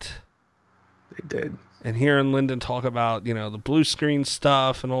lot. They did. And hearing Lyndon talk about, the blue screen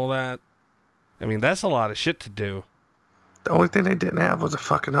stuff and all that, I mean, that's a lot of shit to do. The only thing they didn't have was a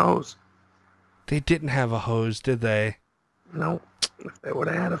fucking hose. They didn't have a hose, did they? No. If they would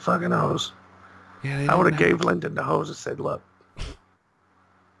have had a fucking hose, yeah, I would have gave Lyndon the hose and said, look,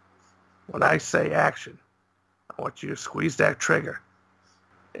 when I say action, I want you to squeeze that trigger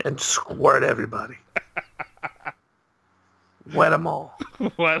and squirt everybody. Wet them all.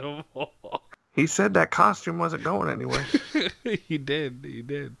 Wet them all. He said that costume wasn't going anywhere. He did. He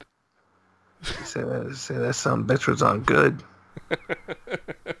said that some bitch was on good.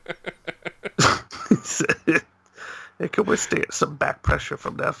 He said it could withstand some back pressure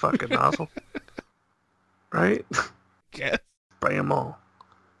from that fucking nozzle. Right? Yes. Spray them all.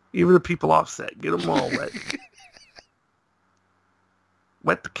 Even the people offset. Get them all wet.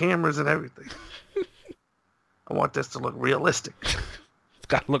 Wet the cameras and everything. I want this to look realistic. It's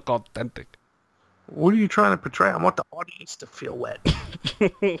got to look authentic. What are you trying to portray? I want the audience to feel wet.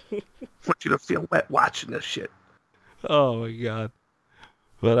 I want you to feel wet watching this shit. Oh, my God.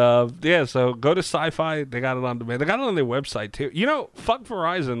 But, so go to Sci-Fi. They got it on demand. They got it on their website, too. Fuck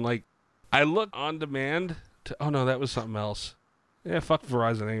Verizon. Like, I look on demand. Oh, no, that was something else. Yeah, fuck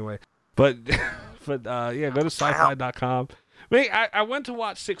Verizon anyway. But go to sci-fi.com. I went to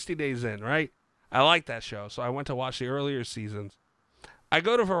watch 60 Days In, right? I like that show, so I went to watch the earlier seasons. I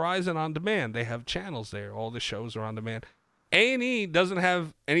go to Verizon on demand. They have channels there. All the shows are on demand. A&E doesn't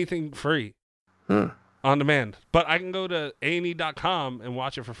have anything free on demand, but I can go to A&E.com and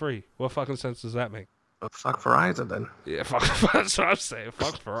watch it for free. What fucking sense does that make? Well, fuck Verizon then. Yeah, that's what I'm saying.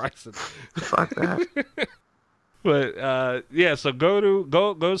 Fuck Verizon. Fuck that. But so go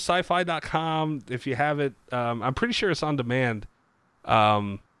to sci-fi.com if you have it. I'm pretty sure it's on demand.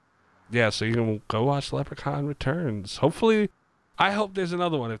 So you can go watch Leprechaun Returns. Hopefully, I hope there's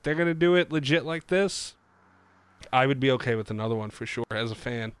another one. If they're gonna do it legit like this, I would be okay with another one for sure as a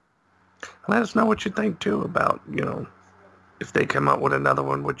fan. Let us know what you think too about, if they come out with another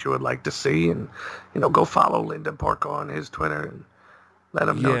one, what you would like to see, and go follow Lyndon Porco on his Twitter and let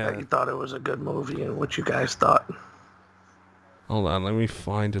him know that you thought it was a good movie and what you guys thought. Hold on, let me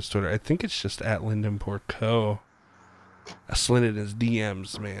find his Twitter. I think it's just at Lyndon Porco. I slid it in his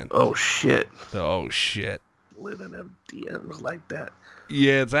DMs, man. Oh shit. Slid in them DMs like that.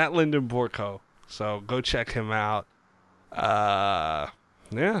 Yeah, it's at Lyndon Porco. So go check him out. I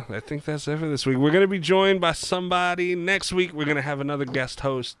think that's it for this week. We're going to be joined by somebody. Next week, we're going to have another guest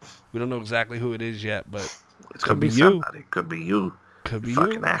host. We don't know exactly who it is yet, but it could be you. Somebody. Could be you. Could be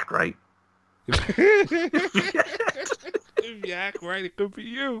fucking you. Act right. If you act right, it could be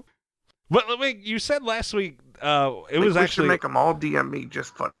you. But you said last week, it was actually... We should make them all DM me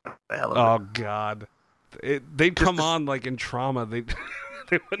just for the hell of it. Oh, God. they'd come on like in trauma. They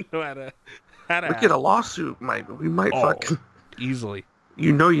wouldn't know how to We get a lawsuit, Mike. We might fucking easily.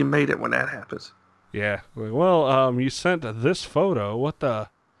 You know you made it when that happens. Yeah. Like, well, you sent this photo. What the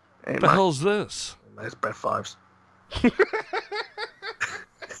hell's this? That's Brett Favre's.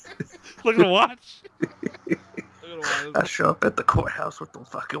 Look at the watch. I show up at the courthouse with the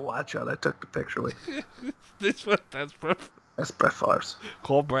fucking watch on. I took the picture with. That's Brett. That's Brett Favre's.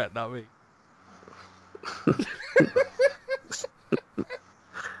 Call Brett, not me.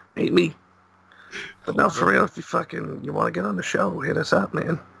 Ain't me. But no, for real, if you want to get on the show, hit us up,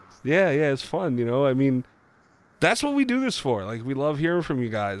 man. Yeah, it's fun, you know. I mean, that's what we do this for. Like, we love hearing from you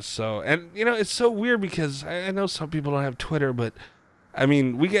guys. So, and you know, it's so weird because I know some people don't have Twitter, but I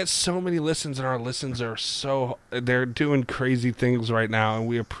mean, we get so many listens, and our listens are they're doing crazy things right now, and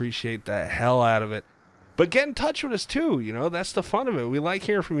we appreciate the hell out of it. But get in touch with us too, you know, that's the fun of it. We like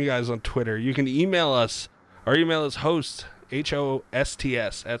hearing from you guys on Twitter. You can email us. Our email is hosts,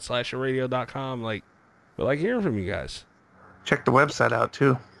 HOSTS, @slasherradio.com. Like, we like hearing from you guys. Check the website out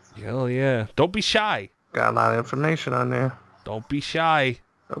too. Hell yeah. Don't be shy. Got a lot of information on there. Don't be shy.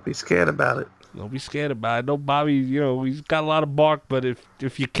 Don't be scared about it. Don't be scared about it. No, Bobby, you know, he's got a lot of bark, but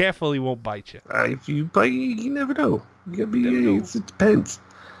if you're careful, he won't bite you. If you bite, you never know. You gotta be, it depends.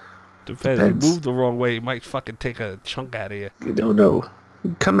 Depends. You move the wrong way, he might fucking take a chunk out of you. You don't know.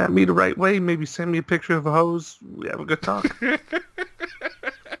 You come at me the right way, maybe send me a picture of a hose. We have a good talk.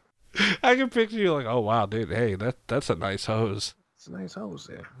 I can picture you like, oh wow, dude, hey, that's a nice hose. It's a nice hose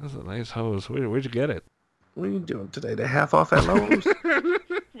there. That's a nice hose. Where'd you get it? What are you doing today? They half off at Lowe's?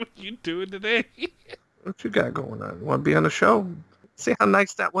 What you doing today? What you got going on? You want to be on the show? See how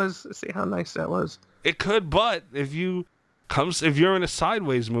nice that was? It could, but if you're in a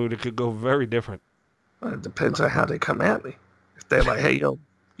sideways mood, it could go very different. Well, it depends on how they come at me. If they're like, hey, yo,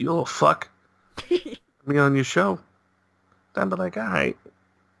 you little fuck, me on your show, then I'd be like, all right,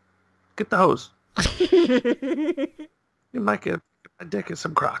 get the hose. You might get a dick and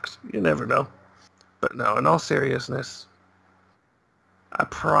some Crocs. You never know. But no, in all seriousness, I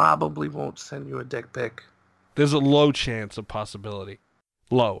probably won't send you a dick pic. There's a low chance of possibility.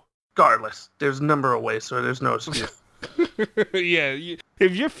 Low. Regardless, there's a number of ways, so there's no excuse. Yeah,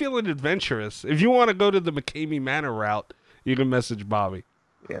 if you're feeling adventurous, if you want to go to the McCamey Manor route, you can message Bobby.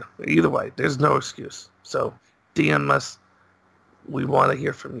 Yeah, either way, there's no excuse. So, DM us. We want to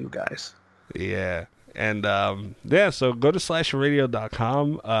hear from you guys. Yeah. And so go to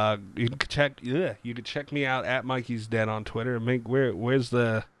slasherradio.com. You can check me out at Mikey's Dead on Twitter. Where's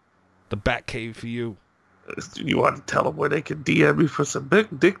the Batcave for you? You want to tell them where they can DM me for some big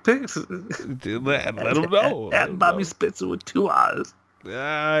dick pics? Let them know. At Bobby Spitzer with 2 eyes.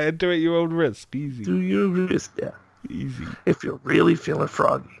 Enter at your own risk. Easy. Do your risk, yeah. Easy. If you're really feeling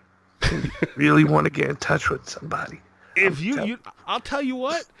froggy, and you really want to get in touch with somebody. I'll tell you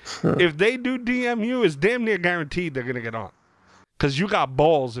what, if they do DM you, it's damn near guaranteed they're going to get on. Because you got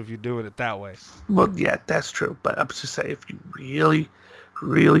balls if you're doing it that way. Well, yeah, that's true. But I'm just saying, if you really,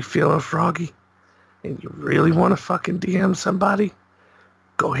 really feeling froggy, and you really want to fucking DM somebody,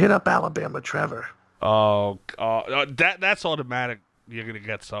 go hit up Alabama Trevor. That's automatic. You're going to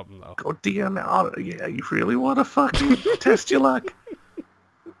get something, though. Go DM out. Yeah, you really want to fucking test your luck?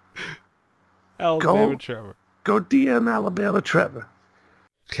 Alabama Trevor. Go DM Alabama Trevor.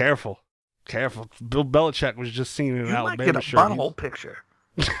 Careful. Bill Belichick was just seen in an Alabama shirt. You might get a butthole picture.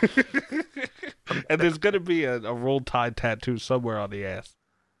 And there's going to be a Roll Tide tattoo somewhere on the ass.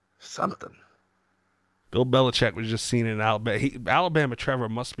 Something. Bill Belichick was just seen in Alabama. Alabama Trevor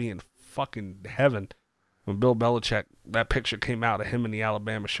must be in fucking heaven when Bill Belichick, that picture came out of him in the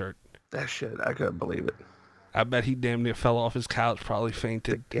Alabama shirt. That shit, I couldn't believe it. I bet he damn near fell off his couch, probably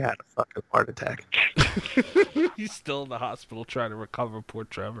fainted. He had a fucking heart attack. He's still in the hospital trying to recover, poor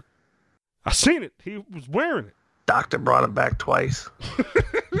Trevor. I seen it. He was wearing it. Doctor brought him back twice.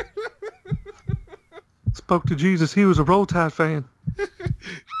 Spoke to Jesus. He was a Roll Tide fan.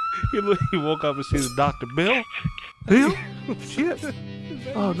 He woke up and seen the doctor. Bill? Bill? Shit.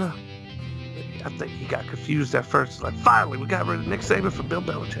 Oh, no. I think he got confused at first. Like, finally, we got rid of Nick Saban for Bill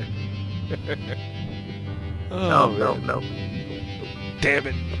Belichick. No. Damn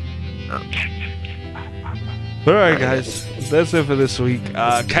it. All right, guys. That's it for this week.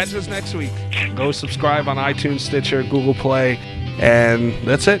 Catch us next week. Go subscribe on iTunes, Stitcher, Google Play. And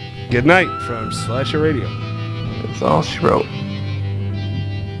that's it. Good night from Slasher Radio. That's all she wrote.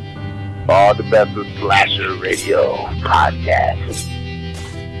 All the best of Slasher Radio podcast.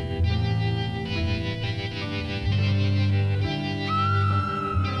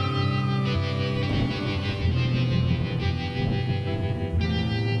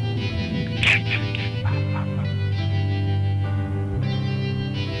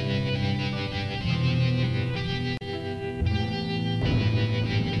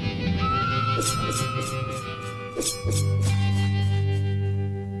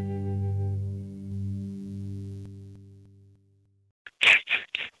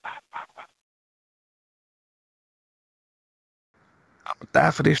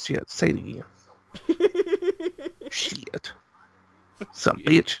 die for this shit. Say it again. Shit. Some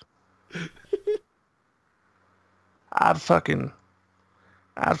bitch. I'd fucking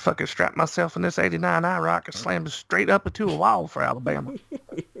strap myself in this 89 IROC and slam it straight up into a wall for Alabama.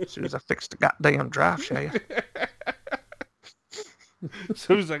 As soon as I fix the goddamn drive shaft. As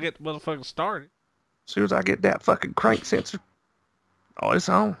soon as I get the motherfucker started. As soon as I get that fucking crank sensor. Oh, it's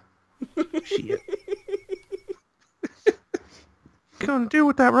on. Shit. What gonna do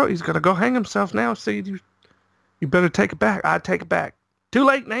with that rope? He's gonna go hang himself now. See, you better take it back. I take it back. Too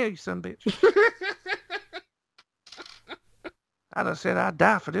late now, you son of a bitch. I done said I'd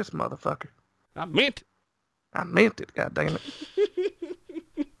die for this motherfucker. I meant it. I meant it, goddammit.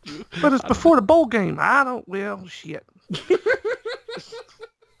 But it's before the bowl game. Well, shit.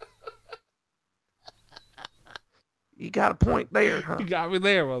 You got a point there, huh? You got me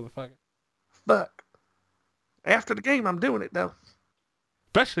there, motherfucker. Fuck. After the game, I'm doing it, though.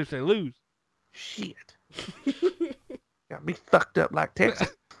 Especially if they lose. Shit. Got me fucked up like Texas.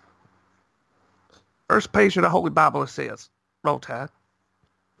 First page of the Holy Bible, it says, Roll Tide.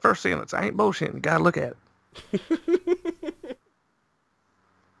 First sentence, I ain't bullshitting. You gotta look at it.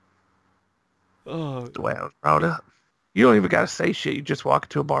 Oh. That's the way I was brought up. You don't even gotta say shit. You just walk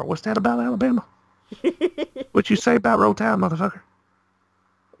into a bar. What's that about Alabama? What you say about Roll Tide, motherfucker?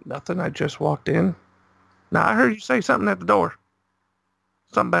 Nothing. I just walked in. Now, I heard you say something at the door.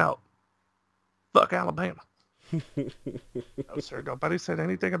 Something about fuck Alabama. No, sir. Nobody said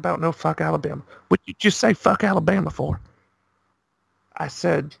anything about no fuck Alabama. What you just say fuck Alabama for? I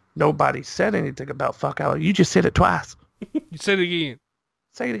said nobody said anything about fuck Alabama. You just said it twice. You said it again.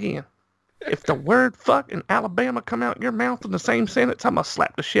 Say it again. If the word fuck and Alabama come out your mouth in the same sentence, I'm going to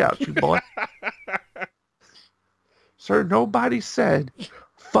slap the shit out you, boy. Sir, nobody said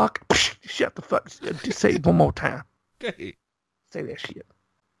fuck. Shut the fuck. Just say it one more time. Okay. Say that shit.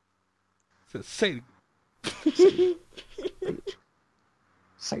 Say it.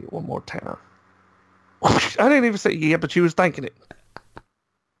 Say it one more time. I didn't even say yeah, but you was thinking it.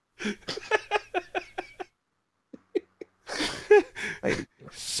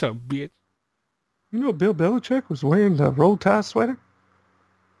 Some bitch. You know Bill Belichick was wearing the Roll Tide sweater?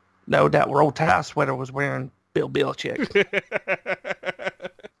 No, that Roll Tide sweater was wearing Bill Belichick.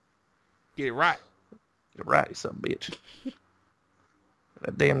 Get it right. You're right, you son of a bitch.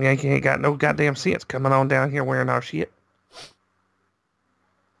 That damn Yankee ain't got no goddamn sense coming on down here wearing our shit.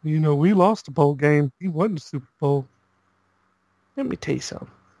 You know, we lost the bowl game. He won the Super Bowl. Let me tell you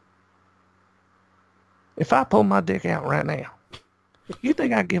something. If I pull my dick out right now, you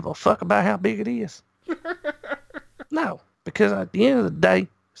think I give a fuck about how big it is? No, because at the end of the day,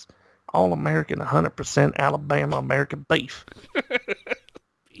 it's all American, 100% Alabama American beef.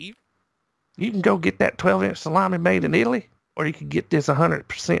 Beef? You can go get that 12-inch salami made in Italy, or you can get this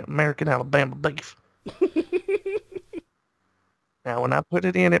 100% American Alabama beef. Now, when I put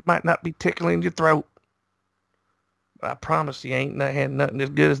it in, it might not be tickling your throat. But I promise you ain't had nothing as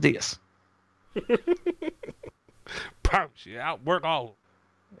good as this. Promise you, outwork all of them.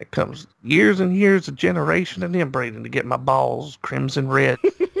 It comes years and years of generation and inbreeding to get my balls crimson red.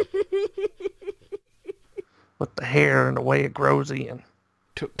 With the hair and the way it grows in.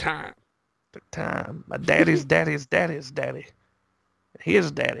 Took time. Took time. My daddy's daddy's daddy's daddy.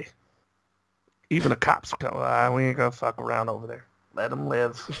 His daddy. Even the cops come, we ain't gonna fuck around over there. Let them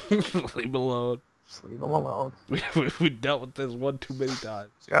live. Leave them alone. Just leave them alone. We dealt with this one too many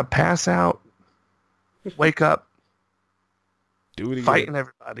times. Just gotta pass out, wake up, Do it again. fighting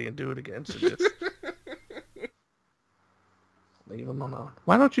everybody and do it again. So just leave him alone.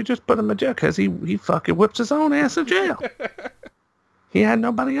 Why don't you just put him in jail? Because he fucking whips his own ass in jail. He had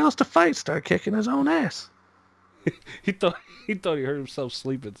nobody else to fight. Started kicking his own ass. He thought he heard himself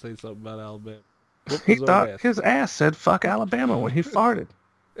sleeping say something about Alabama. Whooped He his own thought ass. his ass said fuck Alabama when he farted.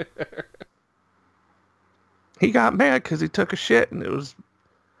 He got mad because he took a shit and it was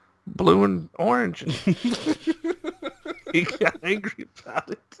blue and orange. And he got angry about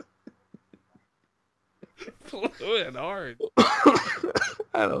it. Blue and orange.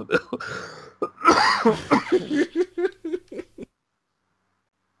 I don't know.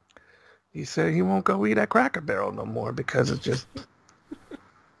 He said he won't go eat at Cracker Barrel no more because it's just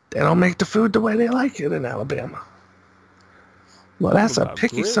they don't make the food the way they like it in Alabama. Well, that's a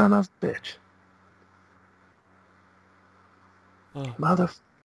picky son of a bitch. Oh. Mother.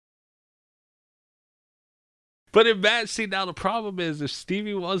 But see, now the problem is if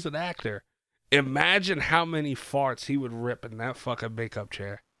Stevie was an actor, imagine how many farts he would rip in that fucking makeup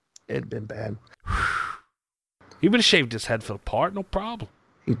chair. It'd been bad. He would have shaved his head for the part, no problem.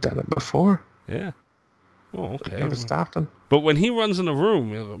 He'd done it before. Yeah. Oh, okay. Never stopped him. But when he runs in the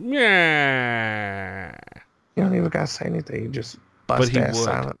room, he'll go, yeah. You don't even gotta say anything. You just But bust he ass would.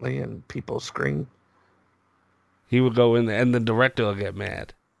 silently and people scream. He would go in there, and the director will get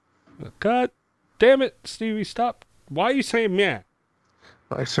mad. God damn it, Stevie, stop. Why are you saying yeah?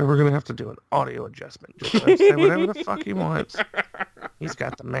 Like, sir, we're gonna have to do an audio adjustment. Just let him say whatever the fuck he wants. He's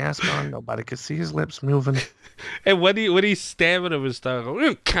got the mask on. Nobody can see his lips moving. And when he's stabbing him and stuff,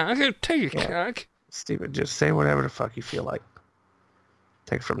 go, cock, take it, Yeah. cock. Steven, just say whatever the fuck you feel like.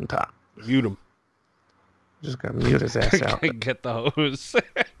 Take it from the top. Mute him. Just gotta mute his ass out. Get the hose.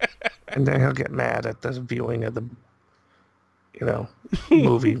 And then he'll get mad at the viewing of the,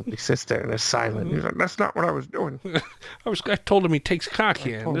 movie. He sits there and is silent. He's like, that's not what I was doing. I told him he takes cock I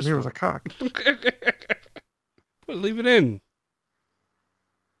here. told him he was a cock. Well, leave it in.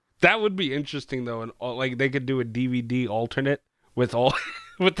 That would be interesting though, and like they could do a DVD alternate with all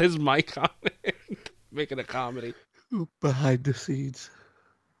with his mic on it, make it a comedy. Behind the scenes.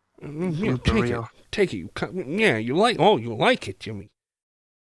 Yeah, Blooper reel. take it. Yeah, you like it, Jimmy.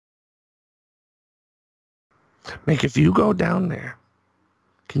 Mick, if you go down there,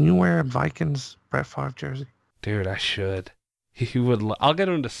 can you wear a Vikings Brett Favre jersey? Dude, I should. He would. I'll get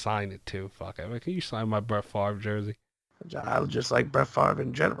him to sign it too. Fuck it. Like, can you sign my Brett Favre jersey? I just like Brett Favre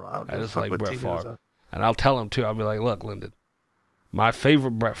in general. I just fuck like what Brett team he was Favre. on. And I'll tell him too. I'll be like, look, Lyndon, my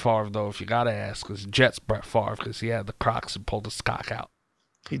favorite Brett Favre though, if you gotta ask, is Jets Brett Favre because he had the Crocs and pulled his cock out.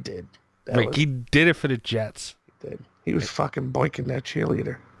 He did. Like he did it for the Jets. He did. He was fucking boinking that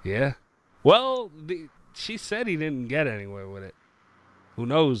cheerleader. Yeah. Well, she said he didn't get anywhere with it. Who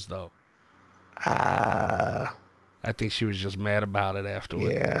knows though? I think she was just mad about it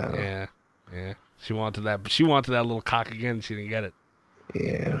afterward. Yeah. Yeah. She wanted that, but she wanted that little cock again. She didn't get it.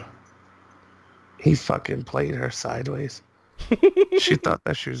 Yeah. He fucking played her sideways. She thought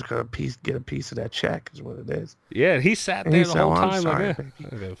that she was gonna get a piece of that check, is what it is. Yeah, he sat And there he the said, whole "Oh, I'm time sorry, like, baby. I don't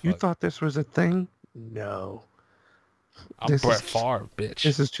give a You fuck. thought this was a thing? No. I'm this Brett is- Favre, bitch.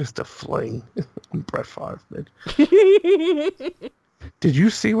 This is just a fling. I'm Brett Favre, bitch. Did you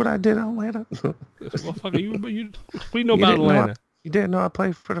see what I did in Atlanta? Well, fuck you. What do you know You about didn't know Atlanta? You didn't know I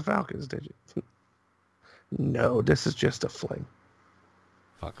played for the Falcons, did you? No, this is just a fling.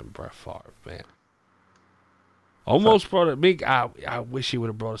 Fucking Brett Favre, man. Almost brought it big. I wish he would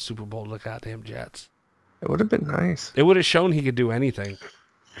have brought a Super Bowl to the goddamn Jets. It would have been nice. It would have shown he could do anything.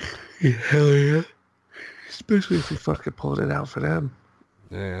 Yeah, hell yeah. Especially if he fucking pulled it out for them.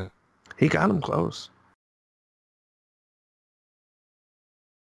 Yeah. He got them close.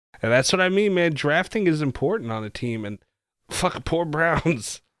 And that's what I mean, man. Drafting is important on a team, and fucking poor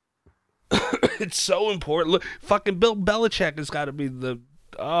Browns. It's so important. Look, fucking Bill Belichick has got to be the.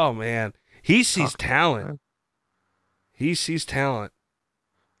 Oh man, he sees talent. He sees talent,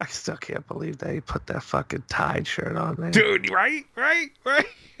 I still can't believe they put that fucking Tide shirt on, man. dude. Right.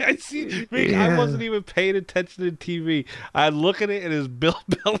 I see. I Yeah. wasn't even paying attention to TV. I look at it, and it's Bill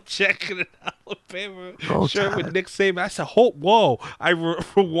Belichick in an Alabama Roll shirt with Tide. Nick Saban. I said, "Whoa!" I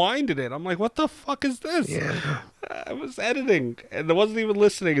rewinded it. I'm like, "What the fuck is this?" Yeah. I was editing and I wasn't even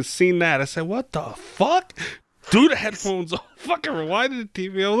listening and seen that. I said, what the fuck? Threw the headphones on, fucking rewinded the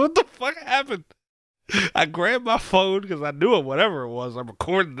TV. I was, what the fuck happened? I grabbed my phone because I knew it, whatever it was. I'm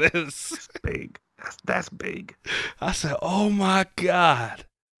recording this. It's big. That's big. I said, oh my God.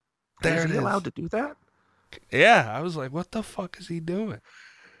 There Is it he is. allowed to do that? Yeah, I was like, what the fuck is he doing?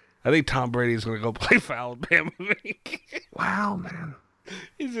 I think Tom Brady's going to go play for Alabama. Wow, man.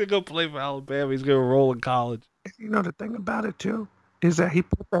 He's going to go play for Alabama. He's going to roll in college. You know the thing about it too is that he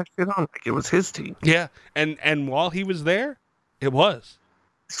put that shit on like it was his team. Yeah, and while he was there, it was.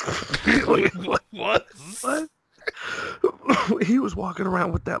 What? Was. He was walking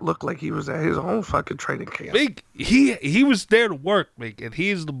around with that look like he was at his own fucking training camp. Big, he was there to work, Big, and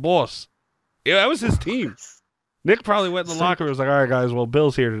he's the boss. Yeah, that was his team. Nick probably went in the locker room and was like, all right, guys, well,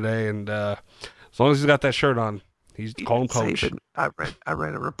 Bill's here today, and as long as he's got that shirt on, he's calling coach. Saban, I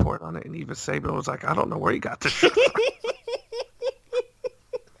read a report on it, and even Saban was like, I don't know where he got this shirt from.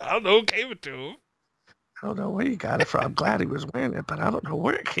 I don't know who gave it to him. I don't know where he got it from. I'm glad he was wearing it, but I don't know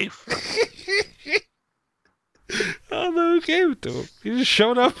where it came from. I don't know who gave it to him. He just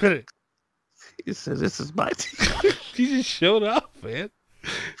showed up in it. He said, this is my team. He just showed up, man.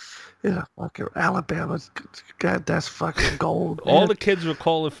 Yeah, fucking Alabama's, God, that's fucking gold. All man. the kids were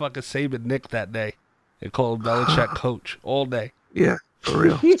calling fucking Saban Nick that day. They called Belichick coach all day. Yeah, for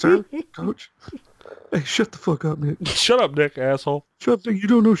real. Sir, coach. Hey, shut the fuck up, Nick. Shut up, Nick, asshole. Shut up, Nick. You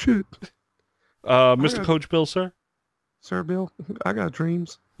don't know shit. Mr. got- Coach Bill, sir? Sir Bill, I got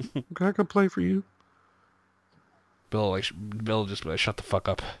dreams. I can play for you. Bill just be like, shut the fuck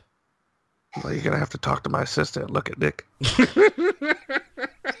up. Well, you're gonna have to talk to my assistant. Look at Nick.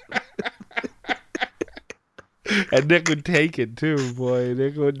 And Nick would take it too, boy.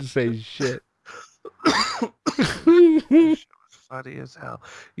 Nick wouldn't say shit. Funny as hell.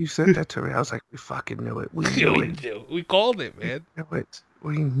 You said that to me. I was like, we fucking knew it. We knew it. We called it, man. We knew it.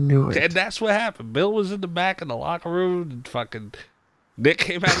 We knew it. And that's what happened. Bill was in the back of the locker room, and fucking Nick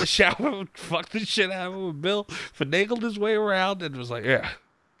came out of the shower and fucked the shit out of him. And Bill finagled his way around and was like, "Yeah,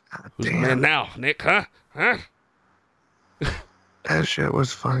 who's the man now, Nick? Huh? That shit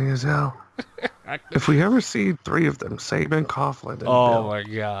was funny as hell. If we ever see three of them, Saban, Coughlin, and Bill, my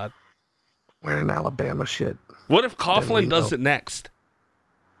god, wearing Alabama shit. What if Coughlin does it next?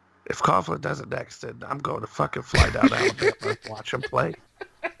 If Coughlin does it next, then I'm going to fucking fly down to Alabama and watch him play.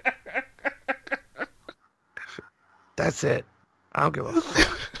 That's it. I don't give a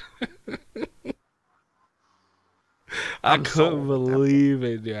fuck. I couldn't believe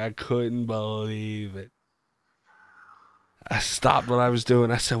it, dude. I couldn't believe it. I stopped what I was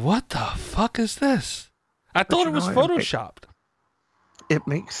doing. I said, "What the fuck is this?" I thought it was photoshopped. It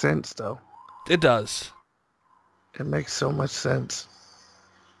makes sense, though. It does. It makes so much sense.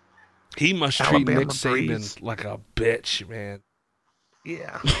 He must treat Nick Saban like a bitch, man.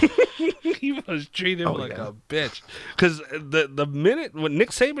 Yeah. He must treat him like a bitch. Because the minute when Nick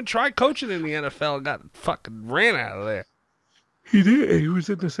Saban tried coaching in the NFL and got fucking ran out of there. He did. He was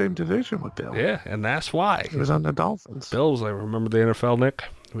in the same division with Bill. Yeah, and that's why. He was on the Dolphins. Bill was like, "Remember the NFL, Nick?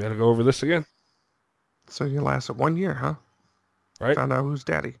 We got to go over this again." So you lasted 1 year, huh? Right. Found out who's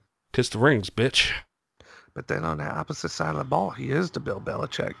daddy. Kiss the rings, bitch. But then on the opposite side of the ball, he is the Bill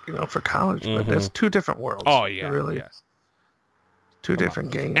Belichick, for college. But that's two different worlds. Oh, yeah. Really. Yeah. Two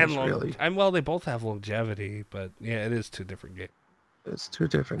different games, really. And well, they both have longevity, but yeah, it is two different games. It's two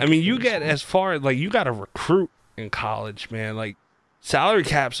different I mean, games. you get as far as, you got to recruit in college, man. Like, salary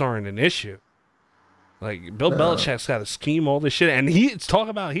caps aren't an issue. Like, Bill Belichick's got to scheme all this shit. And he's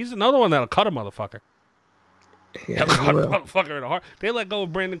another one that'll cut a motherfucker. Yeah, He'll cut a motherfucker in the heart. They let go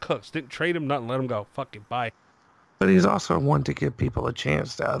of Brandon Cooks. Didn't trade him, nothing. Let him go. Fuck it, bye. But he's also one to give people a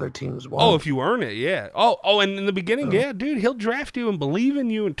chance that other teams won't. Oh, if you earn it, yeah. Oh, and in the beginning, yeah, dude, he'll draft you and believe in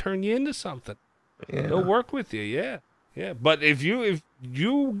you and turn you into something. Yeah. He'll work with you, yeah. Yeah, but if you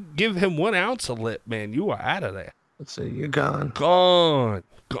give him 1 ounce of lip, man, you are out of there. Let's see, you're gone. Gone.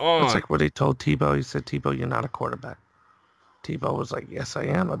 It's like what he told Tebow. He said, "Tebow, you're not a quarterback." Tebow was like, "Yes, I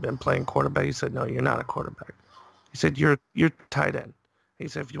am. I've been playing quarterback." He said, "No, you're not a quarterback." He said, you're tight end. He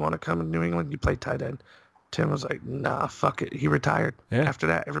said, "If you want to come to New England, you play tight end." Tim was like, "Nah, fuck it." He retired. Yeah. After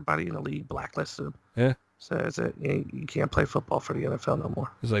that, everybody in the league blacklisted him. Yeah. Says that you can't play football for the NFL no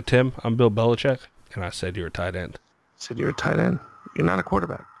more. He's like, "Tim, I'm Bill Belichick." And I said, "You're a tight end." He said, "You're a tight end. You're not a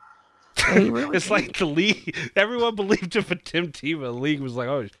quarterback." And he really it's like the league. Everyone believed him for Tim Tebow. The league was like,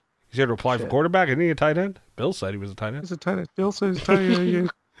 "Oh, he's here to apply for quarterback. Isn't he a tight end?" Bill said he was a tight end. He's a tight end. Bill says he's a tight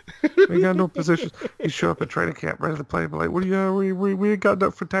end. We got no positions. He show up at training camp ready to play. But like, what do you? We ain't got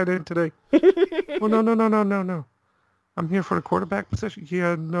enough for tight end today. Well, no. I'm here for the quarterback position.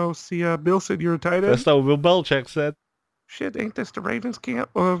 Yeah, no. See, Bill said you're a tight end. That's not what Bill Belichick said. Shit, ain't this the Ravens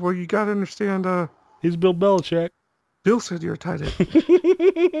camp? Well, you got to understand. He's Bill Belichick. Bill said you're a tight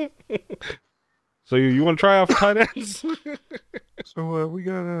end. So you want to try out for tight ends? So we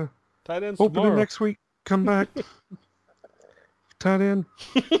got tight ends open tomorrow. it next week. Come back. Tight end.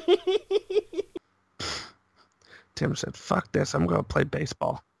 Tim said, "Fuck this. I'm going to play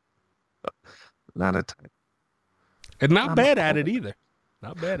baseball." Not a tight. And not bad at it either.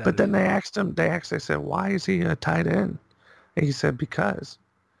 Not bad at it. But then they said, "Why is he a tight end?" And he said, "Because."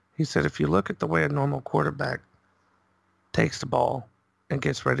 He said, "If you look at the way a normal quarterback takes the ball and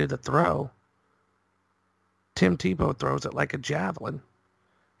gets ready to throw, Tim Tebow throws it like a javelin.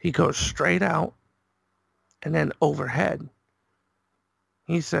 He goes straight out and then overhead."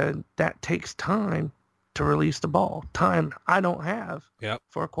 He said, "That takes time to release the ball. Time I don't have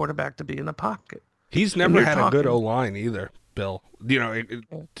for a quarterback to be in the pocket." He's never had a good O-line either, Bill. No.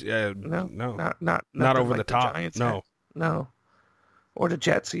 Not over the top. No. Or the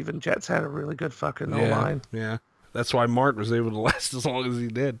Jets even. Jets had a really good fucking O-line. Yeah. That's why Mart was able to last as long as he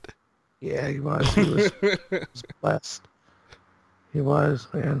did. Yeah, he was. He was blessed. He was,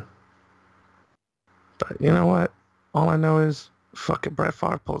 man. But you know what? All I know is fucking Brett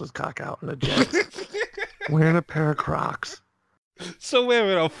Favre pulled his cock out in the Jets. Wearing a pair of Crocs. So wait a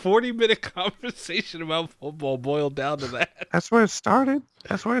minute, a 40-minute conversation about football boiled down to that. That's where it started.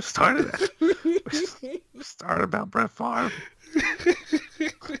 It started about Brett Favre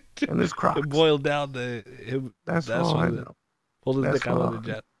and his Crocs. It boiled down to him. That's all I know. Pulled his dick out of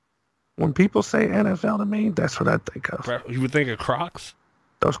the Jet. When people say NFL to me, that's what I think of. You would think of Crocs?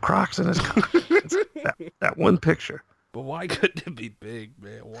 Those Crocs in his car. that one picture. But why couldn't it be big,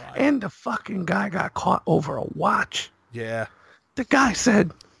 man? Why? And the fucking guy got caught over a watch. Yeah. The guy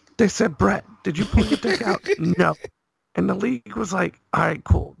said, they said, Brett, did you pull your dick out? No. And the league was like, all right,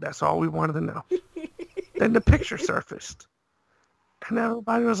 cool. That's all we wanted to know. Then the picture surfaced. And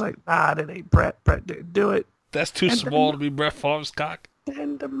everybody was like, nah, that ain't Brett. Brett didn't do it. That's too small to be Brett Favre's cock.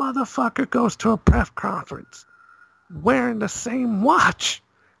 Then the motherfucker goes to a press conference wearing the same watch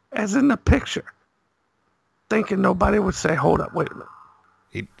as in the picture, thinking nobody would say, hold up, wait a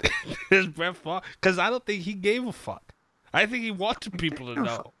minute. It's Brett Favre. Because I don't think he gave a fuck. I think he wanted people to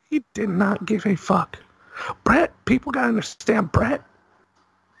know. He did not give a fuck. Brett, people got to understand, Brett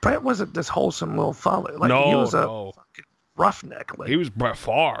wasn't this wholesome little fella. Like, he was a fucking roughneck. Like, he was Brett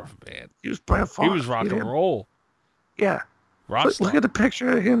Favre, man. He was Brett Favre. He was rock and roll. Yeah. Rock Look at the picture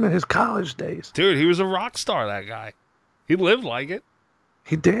of him in his college days. Dude, he was a rock star, that guy. He lived like it.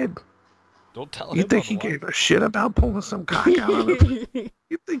 He did. Don't tell him. You think he gave a shit about pulling some cock out of him?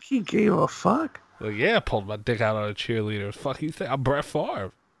 You think he gave a fuck? Well, yeah, I pulled my dick out on a cheerleader. Fuck you think? I'm Brett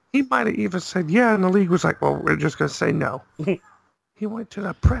Favre. He might have even said, yeah, and the league was like, well, we're just going to say no. He went to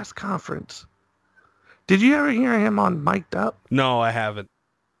the press conference. Did you ever hear him on Mic'd Up? No, I haven't.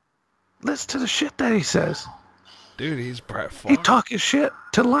 Listen to the shit that he says. Dude, he's Brett Favre. He talking shit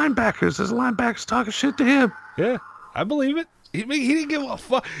to linebackers. His linebackers talking shit to him. Yeah, I believe it. He didn't give a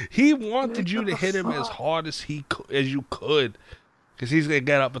fuck. He wanted you to hit him as hard as you could, because he's gonna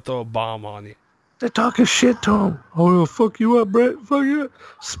get up and throw a bomb on you. They're talking shit to him. Oh, he'll fuck you up, Brett. Fuck you up.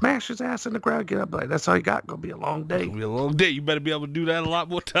 Smash his ass in the ground. Get up. Like, that's all you got. Gonna be a long day. It'll be a long day. You better be able to do that a lot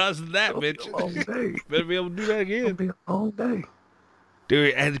more times than that, bitch. It'll be a long day. Better be able to do that again. It'll be a long day.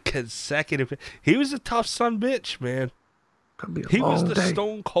 Dude, and consecutive. He was a tough son bitch, man. Be a he long was the day.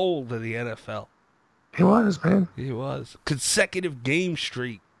 Stone Cold of the NFL. He was, man. He was. Consecutive game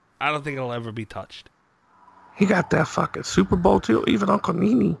streak. I don't think it'll ever be touched. He got that fucking Super Bowl too. Even Uncle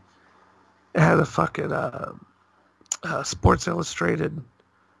Nene had a fucking Sports Illustrated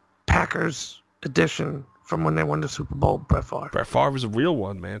Packers edition from when they won the Super Bowl. Brett Favre. Brett Favre was a real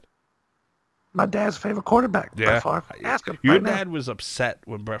one, man. My dad's favorite quarterback. Yeah. Brett Favre. Ask him. Your right dad now. was upset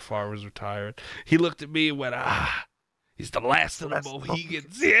when Brett Favre was retired. He looked at me and went, he's the last of the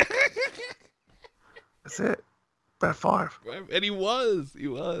Mohegans. Yeah. That's it. Brett Favre. And he was.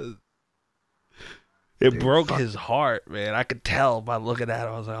 It broke his heart, man. I could tell by looking at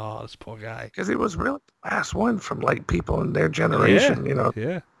him. I was like, oh, this poor guy. Because he was really the last one from like people in their generation, you know.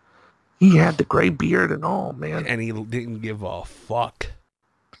 Yeah. He had the gray beard and all, man. And he didn't give a fuck.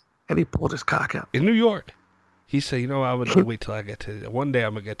 And he pulled his cock out. In New York. He said, you know, I'm going to wait till I get to one day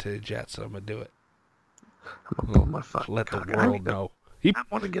I'm going to get to the Jets. I'm going to do it. I'm going to pull my fucking Let the cock world know. I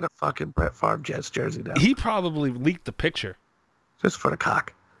want to get a fucking Brett Favre Jets jersey down. He probably leaked the picture. Just for the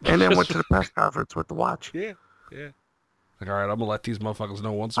cock. And then went to the press conference with the watch. Yeah. Like, all right, I'm going to let these motherfuckers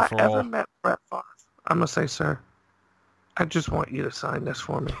know once If and for I all. ever met Brett Favre, I'm going to say, sir, I just want you to sign this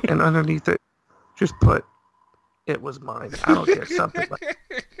for me. And underneath it, just put, it was mine. I don't care, something like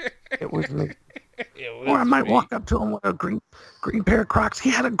it was me. Or I might walk up to him with a green pair of Crocs. He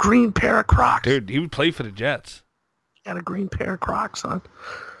had a green pair of Crocs. Dude, he would play for the Jets. He had a green pair of Crocs on.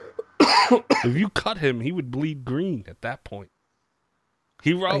 If you cut him, he would bleed green at that point.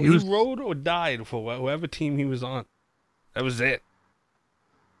 He rode or died for whoever team he was on. That was it.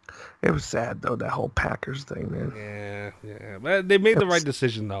 It was sad, though, that whole Packers thing, man. Yeah. But they made the right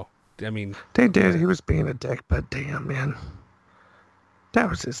decision, though. I mean... They did. He was being a dick, but damn, man. That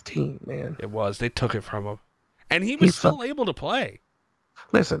was his team, man. It was. They took it from him. And he was still able to play.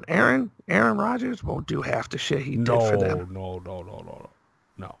 Listen, Aaron Rodgers won't do half the shit he did for them. No.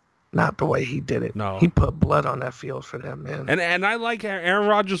 Not the way he did it. No. He put blood on that field for them, man. And I like Aaron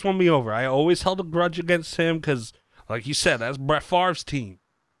Rodgers won me over. I always held a grudge against him because, like you said, that's Brett Favre's team.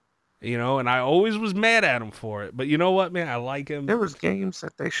 You know, and I always was mad at him for it. But you know what, man? I like him. There was games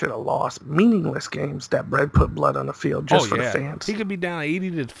that they should have lost, meaningless games that Brett put blood on the field just for the fans. He could be down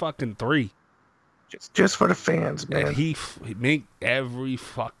 80-3. Just for the fans, man. And he make every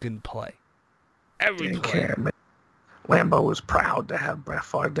fucking play. Didn't care, man. Lambeau was proud to have Brett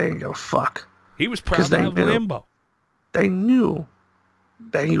Favre. They didn't go fuck. He was proud to have Lambeau. They knew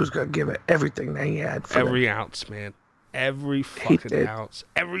that he was going to give it everything that he had for every them. ounce, man. Every fucking ounce.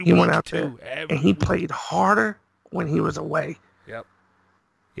 Every he week, went out too. there, and he played harder when he was away. Yep.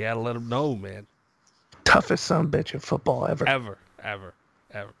 You had to let him know, man. Toughest son of a bitch in football ever. Ever.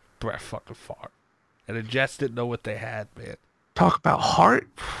 Brett fucking Favre. And the Jets didn't know what they had, man. Talk about heart.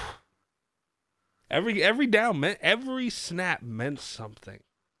 Every down meant, every snap meant something.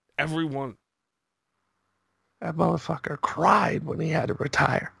 Every one. That motherfucker cried when he had to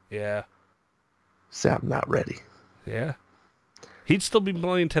retire. Yeah. Said, I'm not ready. Yeah. He'd still be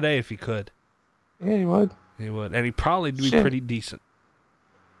playing today if he could. Yeah, he would. He would. And he'd probably be Shit. pretty decent.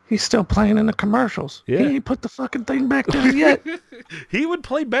 He's still playing in the commercials. Yeah. He ain't put the fucking thing back there yet. He would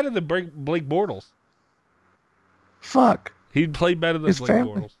play better than Blake Bortles. Fuck. He'd play better than His Blake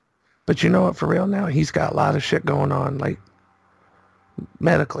family. Bortles. But you know what, for real now? He's got a lot of shit going on, like,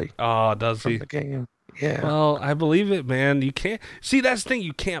 medically Oh, does from he? the game. Yeah. Well, I believe it, man. You can't... See, that's the thing.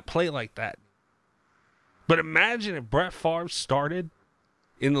 You can't play like that. But imagine if Brett Favre started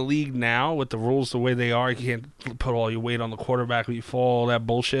in the league now with the rules the way they are. You can't put all your weight on the quarterback when you fall, all that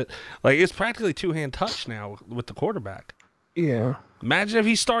bullshit. Like, it's practically two-hand touch now with the quarterback. Yeah. Imagine if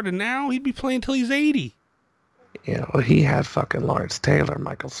he started now, he'd be playing till he's 80. Yeah, well, he had fucking Lawrence Taylor,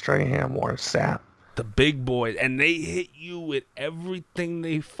 Michael Strahan, Warren Sapp. The big boys. And they hit you with everything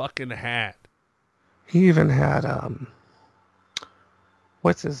they fucking had. He even had,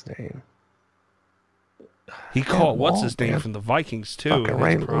 what's his name? He caught, what's Wall, his name, man. from the Vikings, too. Fucking in his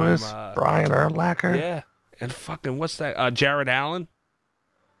Ray prime, Lewis, Brian Urlacher, Yeah. And fucking, what's that? Jared Allen.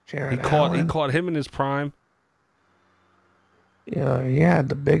 Jared He Allen. caught him in his prime. You know, he had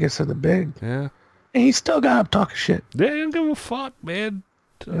the biggest of the big. Yeah. And he still got up talking shit. They don't give a fuck, man.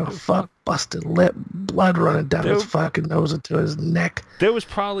 You know, fuck, busted lip, blood running down his fucking nose into his neck. There was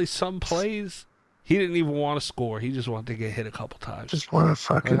probably some plays he didn't even want to score. He just wanted to get hit a couple times. Just want to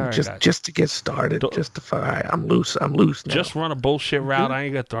fucking, All right, just to get started. Don't- Just to, all right, I'm loose now. Just run a bullshit route. I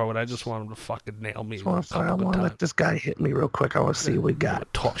ain't gonna throw it. I just want him to fucking nail me. I want a couple to of let times. this guy hit me real quick. I want to see what we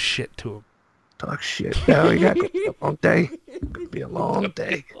got. Talk shit to him. Talk shit. Yeah, we got gonna be a long day. Gonna be a long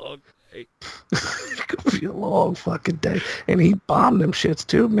day. Okay. Gonna be a long fucking day. And he bombed them shits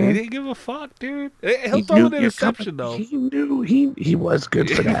too, He man. didn't give a fuck, dude. He'll He throw knew an you're interception coming. though. He knew he was good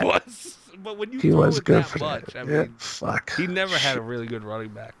for He that. was, but when you He throw was it good that for much, that. I Yeah, mean, fuck. he never had a Shit. really good running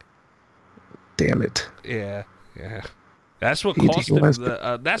back. Damn it. Yeah. That's what He cost him. was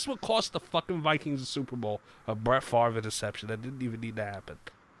That's what cost the fucking Vikings the Super Bowl. A Brett Favre interception that didn't even need to happen.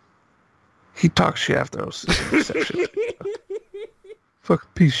 He talks shit after those interceptions. Fucking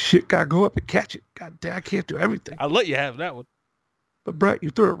piece of shit. Gotta go up and catch it. God damn, I can't do everything. I'll let you have that one. But Brett, you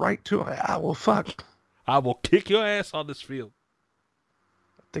threw it right to him. Well, fuck. I will kick your ass on this field.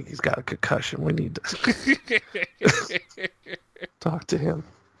 I think he's got a concussion. We need to talk to him.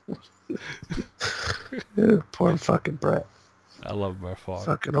 Yeah, poor fucking Brett. I love Brett Favre.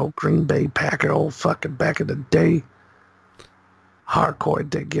 Fucking old Green Bay Packer, old fucking back in the day. Hardcore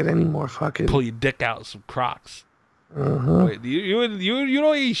didn't get any more fucking. Pull your dick out some Crocs. Uh-huh. Wait, you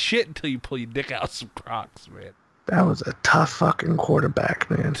don't eat shit until you pull your dick out some Crocs, man. That was a tough fucking quarterback,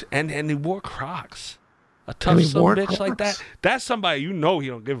 man. And he wore Crocs. A And tough he son wore bitch like that. Crocs. That's somebody you know he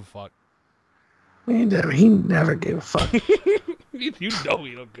don't give a fuck. He never gave a fuck. You know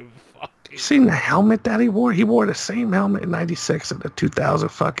he don't give a fuck. You seen the helmet that he wore? He wore the same helmet in '96 and the 2000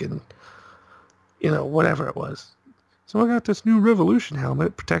 fucking, whatever it was. So I got this new Revolution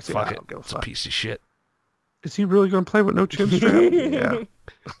helmet. Protects you. Fuck I it. don't give a It's a fuck. piece of shit. Is he really going to play with no chin strap? Yeah.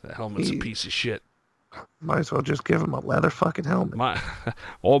 That helmet's a He- piece of shit. Might as well just give him a leather fucking helmet.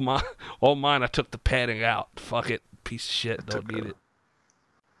 All mine. I took the padding out. Fuck it, piece of shit. Don't need it.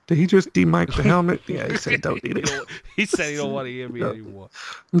 Did he just demic the helmet? Yeah, he said don't need it. He said he don't want to hear me anymore.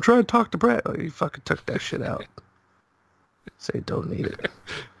 I'm trying to talk to Brett. He fucking took that shit out. Say don't need it.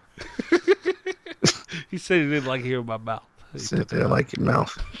 He said he didn't like hearing my mouth. He Sit took there it out. like your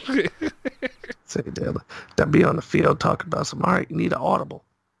mouth. Say there. That be on the field talking about some. All right, you need an audible.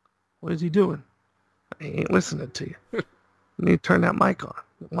 What is he doing? He ain't listening to you. You need to turn that mic on.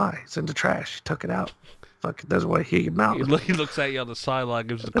 Why? It's in the trash. He took it out. Fucking doesn't want to hear your mouth. He looks at you on the sideline,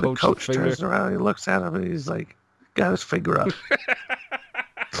 gives the And coach, the coach the finger. turns around, he looks at him, and he's like, got his finger up.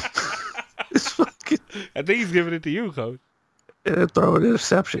 It's fucking, I think he's giving it to you, coach. and throw an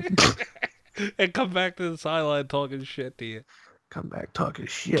interception. And come back to the sideline talking shit to you. Come back talking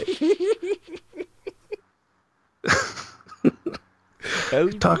shit.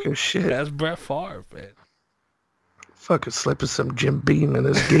 Talking shit. That's Brett Favre, man. Fucking slipping some Jim Beam in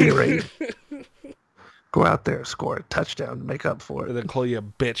his Gatorade. Go out there and score a touchdown to make up for And it. then call you a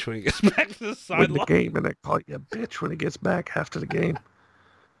bitch when he gets back to the Win the sideline. game and then call you a bitch when he gets back after the game.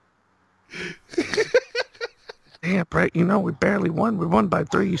 Damn, Brett, we barely won. We won by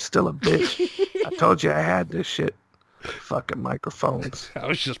 3. You still a bitch. I told you I had this shit. Fucking microphones. I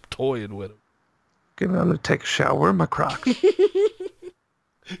was just toying with him. Getting on to take a shower. Where are my Crocs?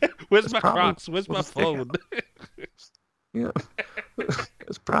 Where's That's my probably Crocs? Where's my what it's thinking. phone? Yeah.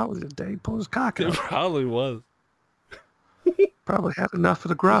 It's probably the day he pulled his cock It out. probably was. Probably had enough of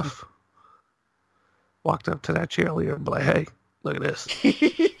the gruff. walked up to that cheerleader and be like, hey, look at this.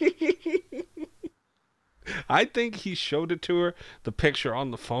 I think he showed it to her, the picture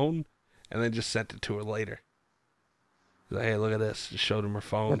on the phone, and then just sent it to her later. He's like, hey, look at this. Just showed him her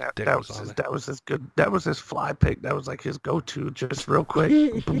phone. And Dick that was was on his, it. that was his good. That was his fly pick. That was like his go-to, just real quick.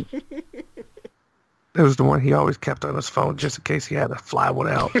 Boom. That was the one he always kept on his phone just in case he had to fly one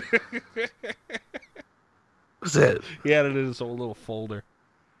out. Was it? He had it in his own little folder.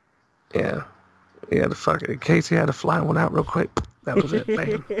 Yeah. He had to fuck it. In case he had to fly one out real quick. That was it.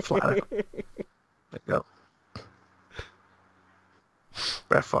 Bam. Fly out. There you go.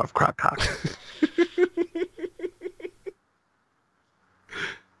 Brett Favre crock cock.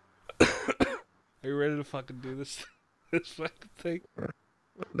 Are you ready to fucking do this fucking thing?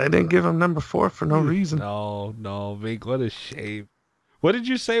 They didn't give him number 4 for no reason. No, Mink, what a shame. What did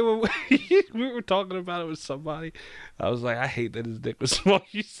you say when we were talking about it with somebody? I was like, I hate that his dick was small.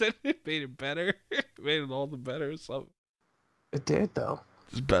 You said it made it better. It made it all the better or something. It did, though.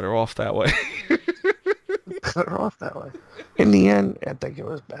 It's better off that way. Better off that way. In the end, I think it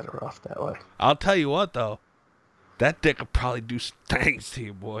was better off that way. I'll tell you what, though. That dick will probably do things to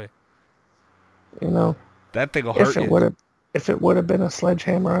you, boy. You know? That thing will hurt you. If it would have been a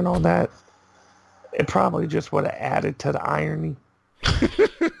sledgehammer and all that, it probably just would have added to the irony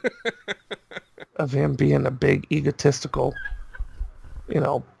of him being a big egotistical,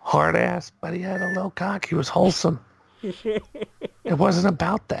 hard ass, but he had a little cock. He was wholesome. It wasn't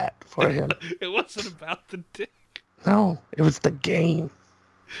about that for him. It wasn't about the dick. No, it was the game.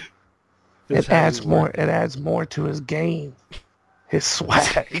 It adds more to his game. His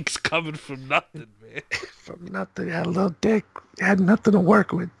swag. It's coming from nothing, man. From nothing. He had a little dick. He had nothing to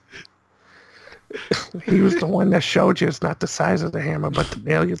work with. He was the one that showed you it's not the size of the hammer, but the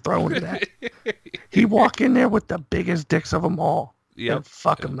nail you're throwing it at. He walk in there with the biggest dicks of them all. Yep.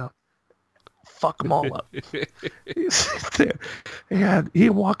 Fuck them up. Fuck them all up. He sit there.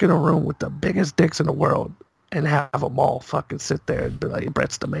 He'd walk in a room with the biggest dicks in the world and have them all fucking sit there and be like,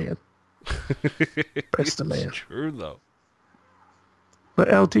 Brett's the man. Brett's the man. It's true, though. But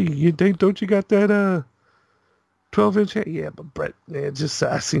LT, don't you got that 12-inch head? Yeah, but Brett, man,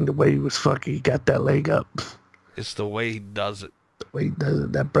 I seen the way he was fucking. He got that leg up. It's the way he does it. The way he does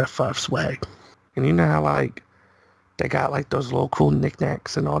it, that Brett Favre swag. And you know how they got those little cool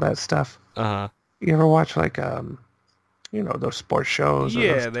knickknacks and all that stuff. Uh-huh. You ever watch those sports shows?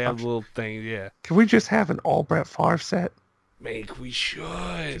 Yeah, they have little things. Yeah. Can we just have an all Brett Favre set? Make we should.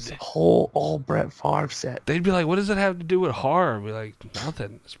 Just a whole all Brett Favre set. They'd be like, what does it have to do with horror? I'd be like,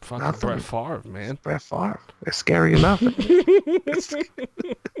 nothing. It's fucking Nothing. Brett Favre, man. Brett Favre. It's scary enough. It's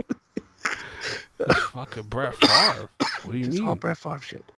fucking Brett Favre. What do you It's mean? all Brett Favre shit.